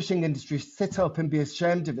the publishing industry sit up and be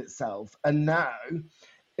ashamed of itself. And now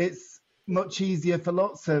it's much easier for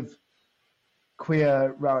lots of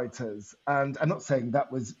queer writers. And I'm not saying that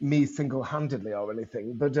was me single-handedly or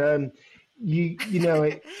anything, but you know,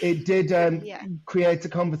 it did create a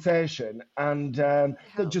conversation, and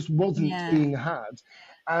that just wasn't being had.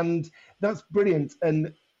 And that's brilliant.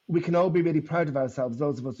 And we can all be really proud of ourselves,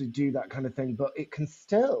 those of us who do that kind of thing, but it can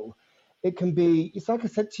be, it's like I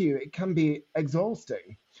said to you, it can be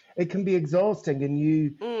exhausting. It can be exhausting, and you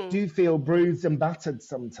do feel bruised and battered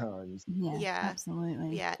sometimes. Yeah,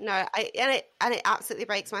 absolutely. Yeah, no, it absolutely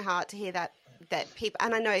breaks my heart to hear that people,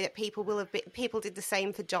 and I know that people did the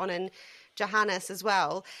same for John and Johannes as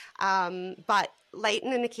well, but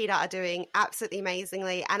Leighton and Nikita are doing absolutely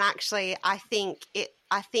amazingly, and actually I think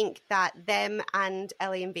that them and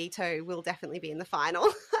Ellie and Vito will definitely be in the final.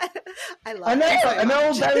 I know, an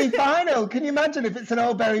Old-Berry final. Can you imagine if it's an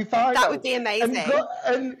Old-Berry final? That would be amazing.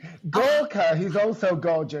 And Gorka, who's also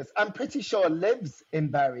gorgeous, I'm pretty sure lives in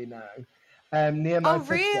Berry now, near my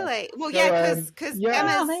sister. Really? Well, because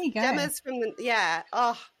Emma's from the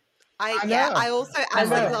I also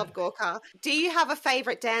absolutely love Gorka. Do you have a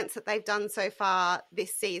favourite dance that they've done so far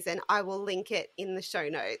this season? I will link it in the show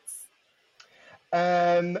notes.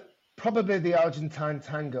 Probably the Argentine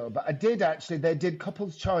tango, but they did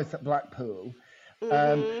Couple's Choice at Blackpool.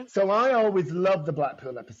 So I always love the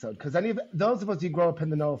Blackpool episode, because those of us who grow up in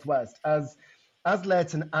the Northwest, as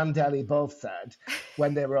Leighton and Ellie both said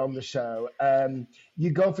when they were on the show, you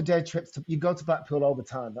go for day trips, you go to Blackpool all the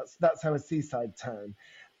time. That's our seaside town.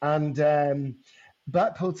 And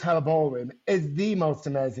Blackpool Tower Ballroom is the most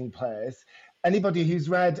amazing place. Anybody who's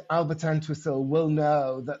read Albert Entwistle will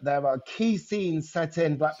know that there are key scenes set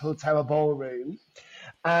in Blackpool Tower Ballroom.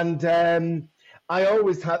 And there's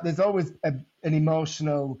always an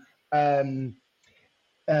emotional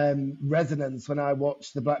resonance when I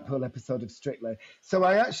watch the Blackpool episode of Strictly. So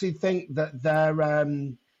I actually think that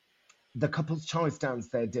the Couple's Choice dance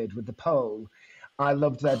they did with the pole, I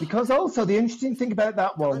loved that, because also the interesting thing about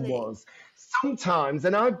that one was sometimes,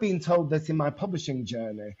 and I've been told this in my publishing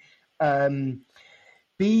journey,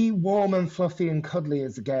 be warm and fluffy and cuddly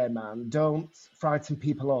as a gay man. Don't frighten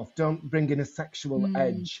people off. Don't bring in a sexual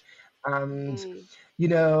edge. And, you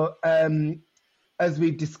know, as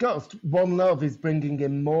we've discussed, One Love is bringing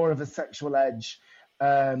in more of a sexual edge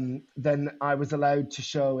than I was allowed to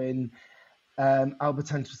show in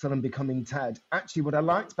Albert Entwistle and Becoming Ted. Actually, what I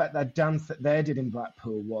liked about that dance that they did in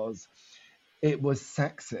Blackpool was it was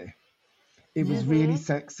sexy. It was really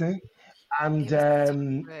sexy. And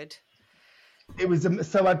it was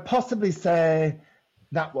so I'd possibly say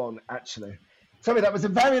that one, actually. Sorry, that was a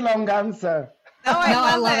very long answer. No,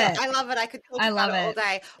 I love it. I love it. I could talk about it all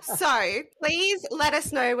day. So please let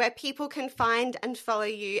us know where people can find and follow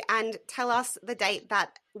you, and tell us the date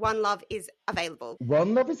that One Love is available.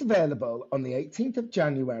 One Love is available on the 18th of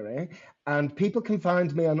January, and people can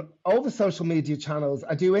find me on all the social media channels.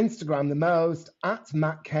 I do Instagram the most, at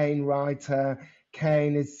Matt Cain Writer.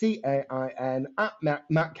 Cain is Cain, at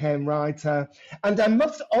Matt Cain Writer. And I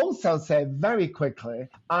must also say very quickly,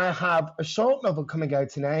 I have a short novel coming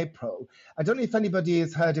out in April. I don't know if anybody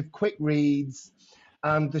has heard of Quick Reads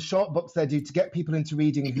and the short books they do to get people into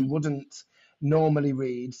reading who wouldn't normally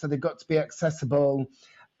read. So they've got to be accessible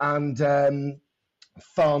and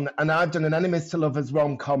fun. And I've done an enemies to lovers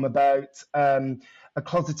rom-com about a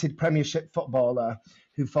closeted Premiership footballer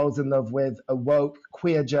who falls in love with a woke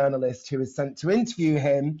queer journalist who is sent to interview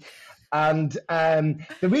him. And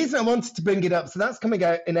the reason I wanted to bring it up, so that's coming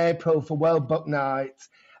out in April for World Book Night,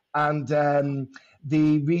 and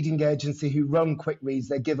the reading agency who run Quick Reads,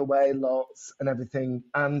 they give away lots and everything.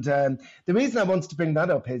 And the reason I wanted to bring that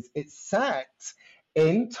up is it's set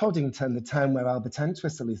in Toddington, the town where Albert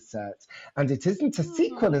Entwistle is set. And it isn't a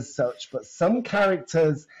sequel as such, but some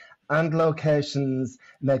characters and locations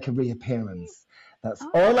make a reappearance. That's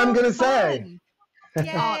all I'm going to say. Yay.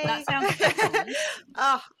 Oh, that sounds excellent.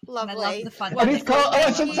 Oh, lovely. And I love the fun. And it's called,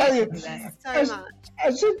 I should tell you, so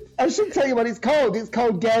much. I should tell you what it's called. It's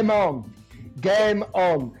called Game On. Game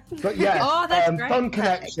On. But yes, Oh, that's great. fun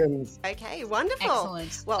connections. Okay, wonderful.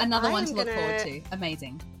 Excellent. Well, Another one I'm to look gonna- forward to.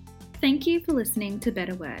 Amazing. Thank you for listening to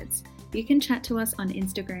Better Words. You can chat to us on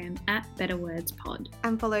Instagram at BetterWordsPod.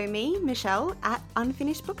 And follow me, Michelle, at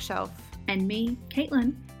Unfinished Bookshelf. And me,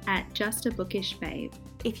 Caitlin, at Just a Bookish Babe.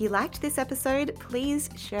 If you liked this episode, please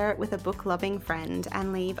share it with a book-loving friend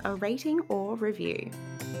and leave a rating or review.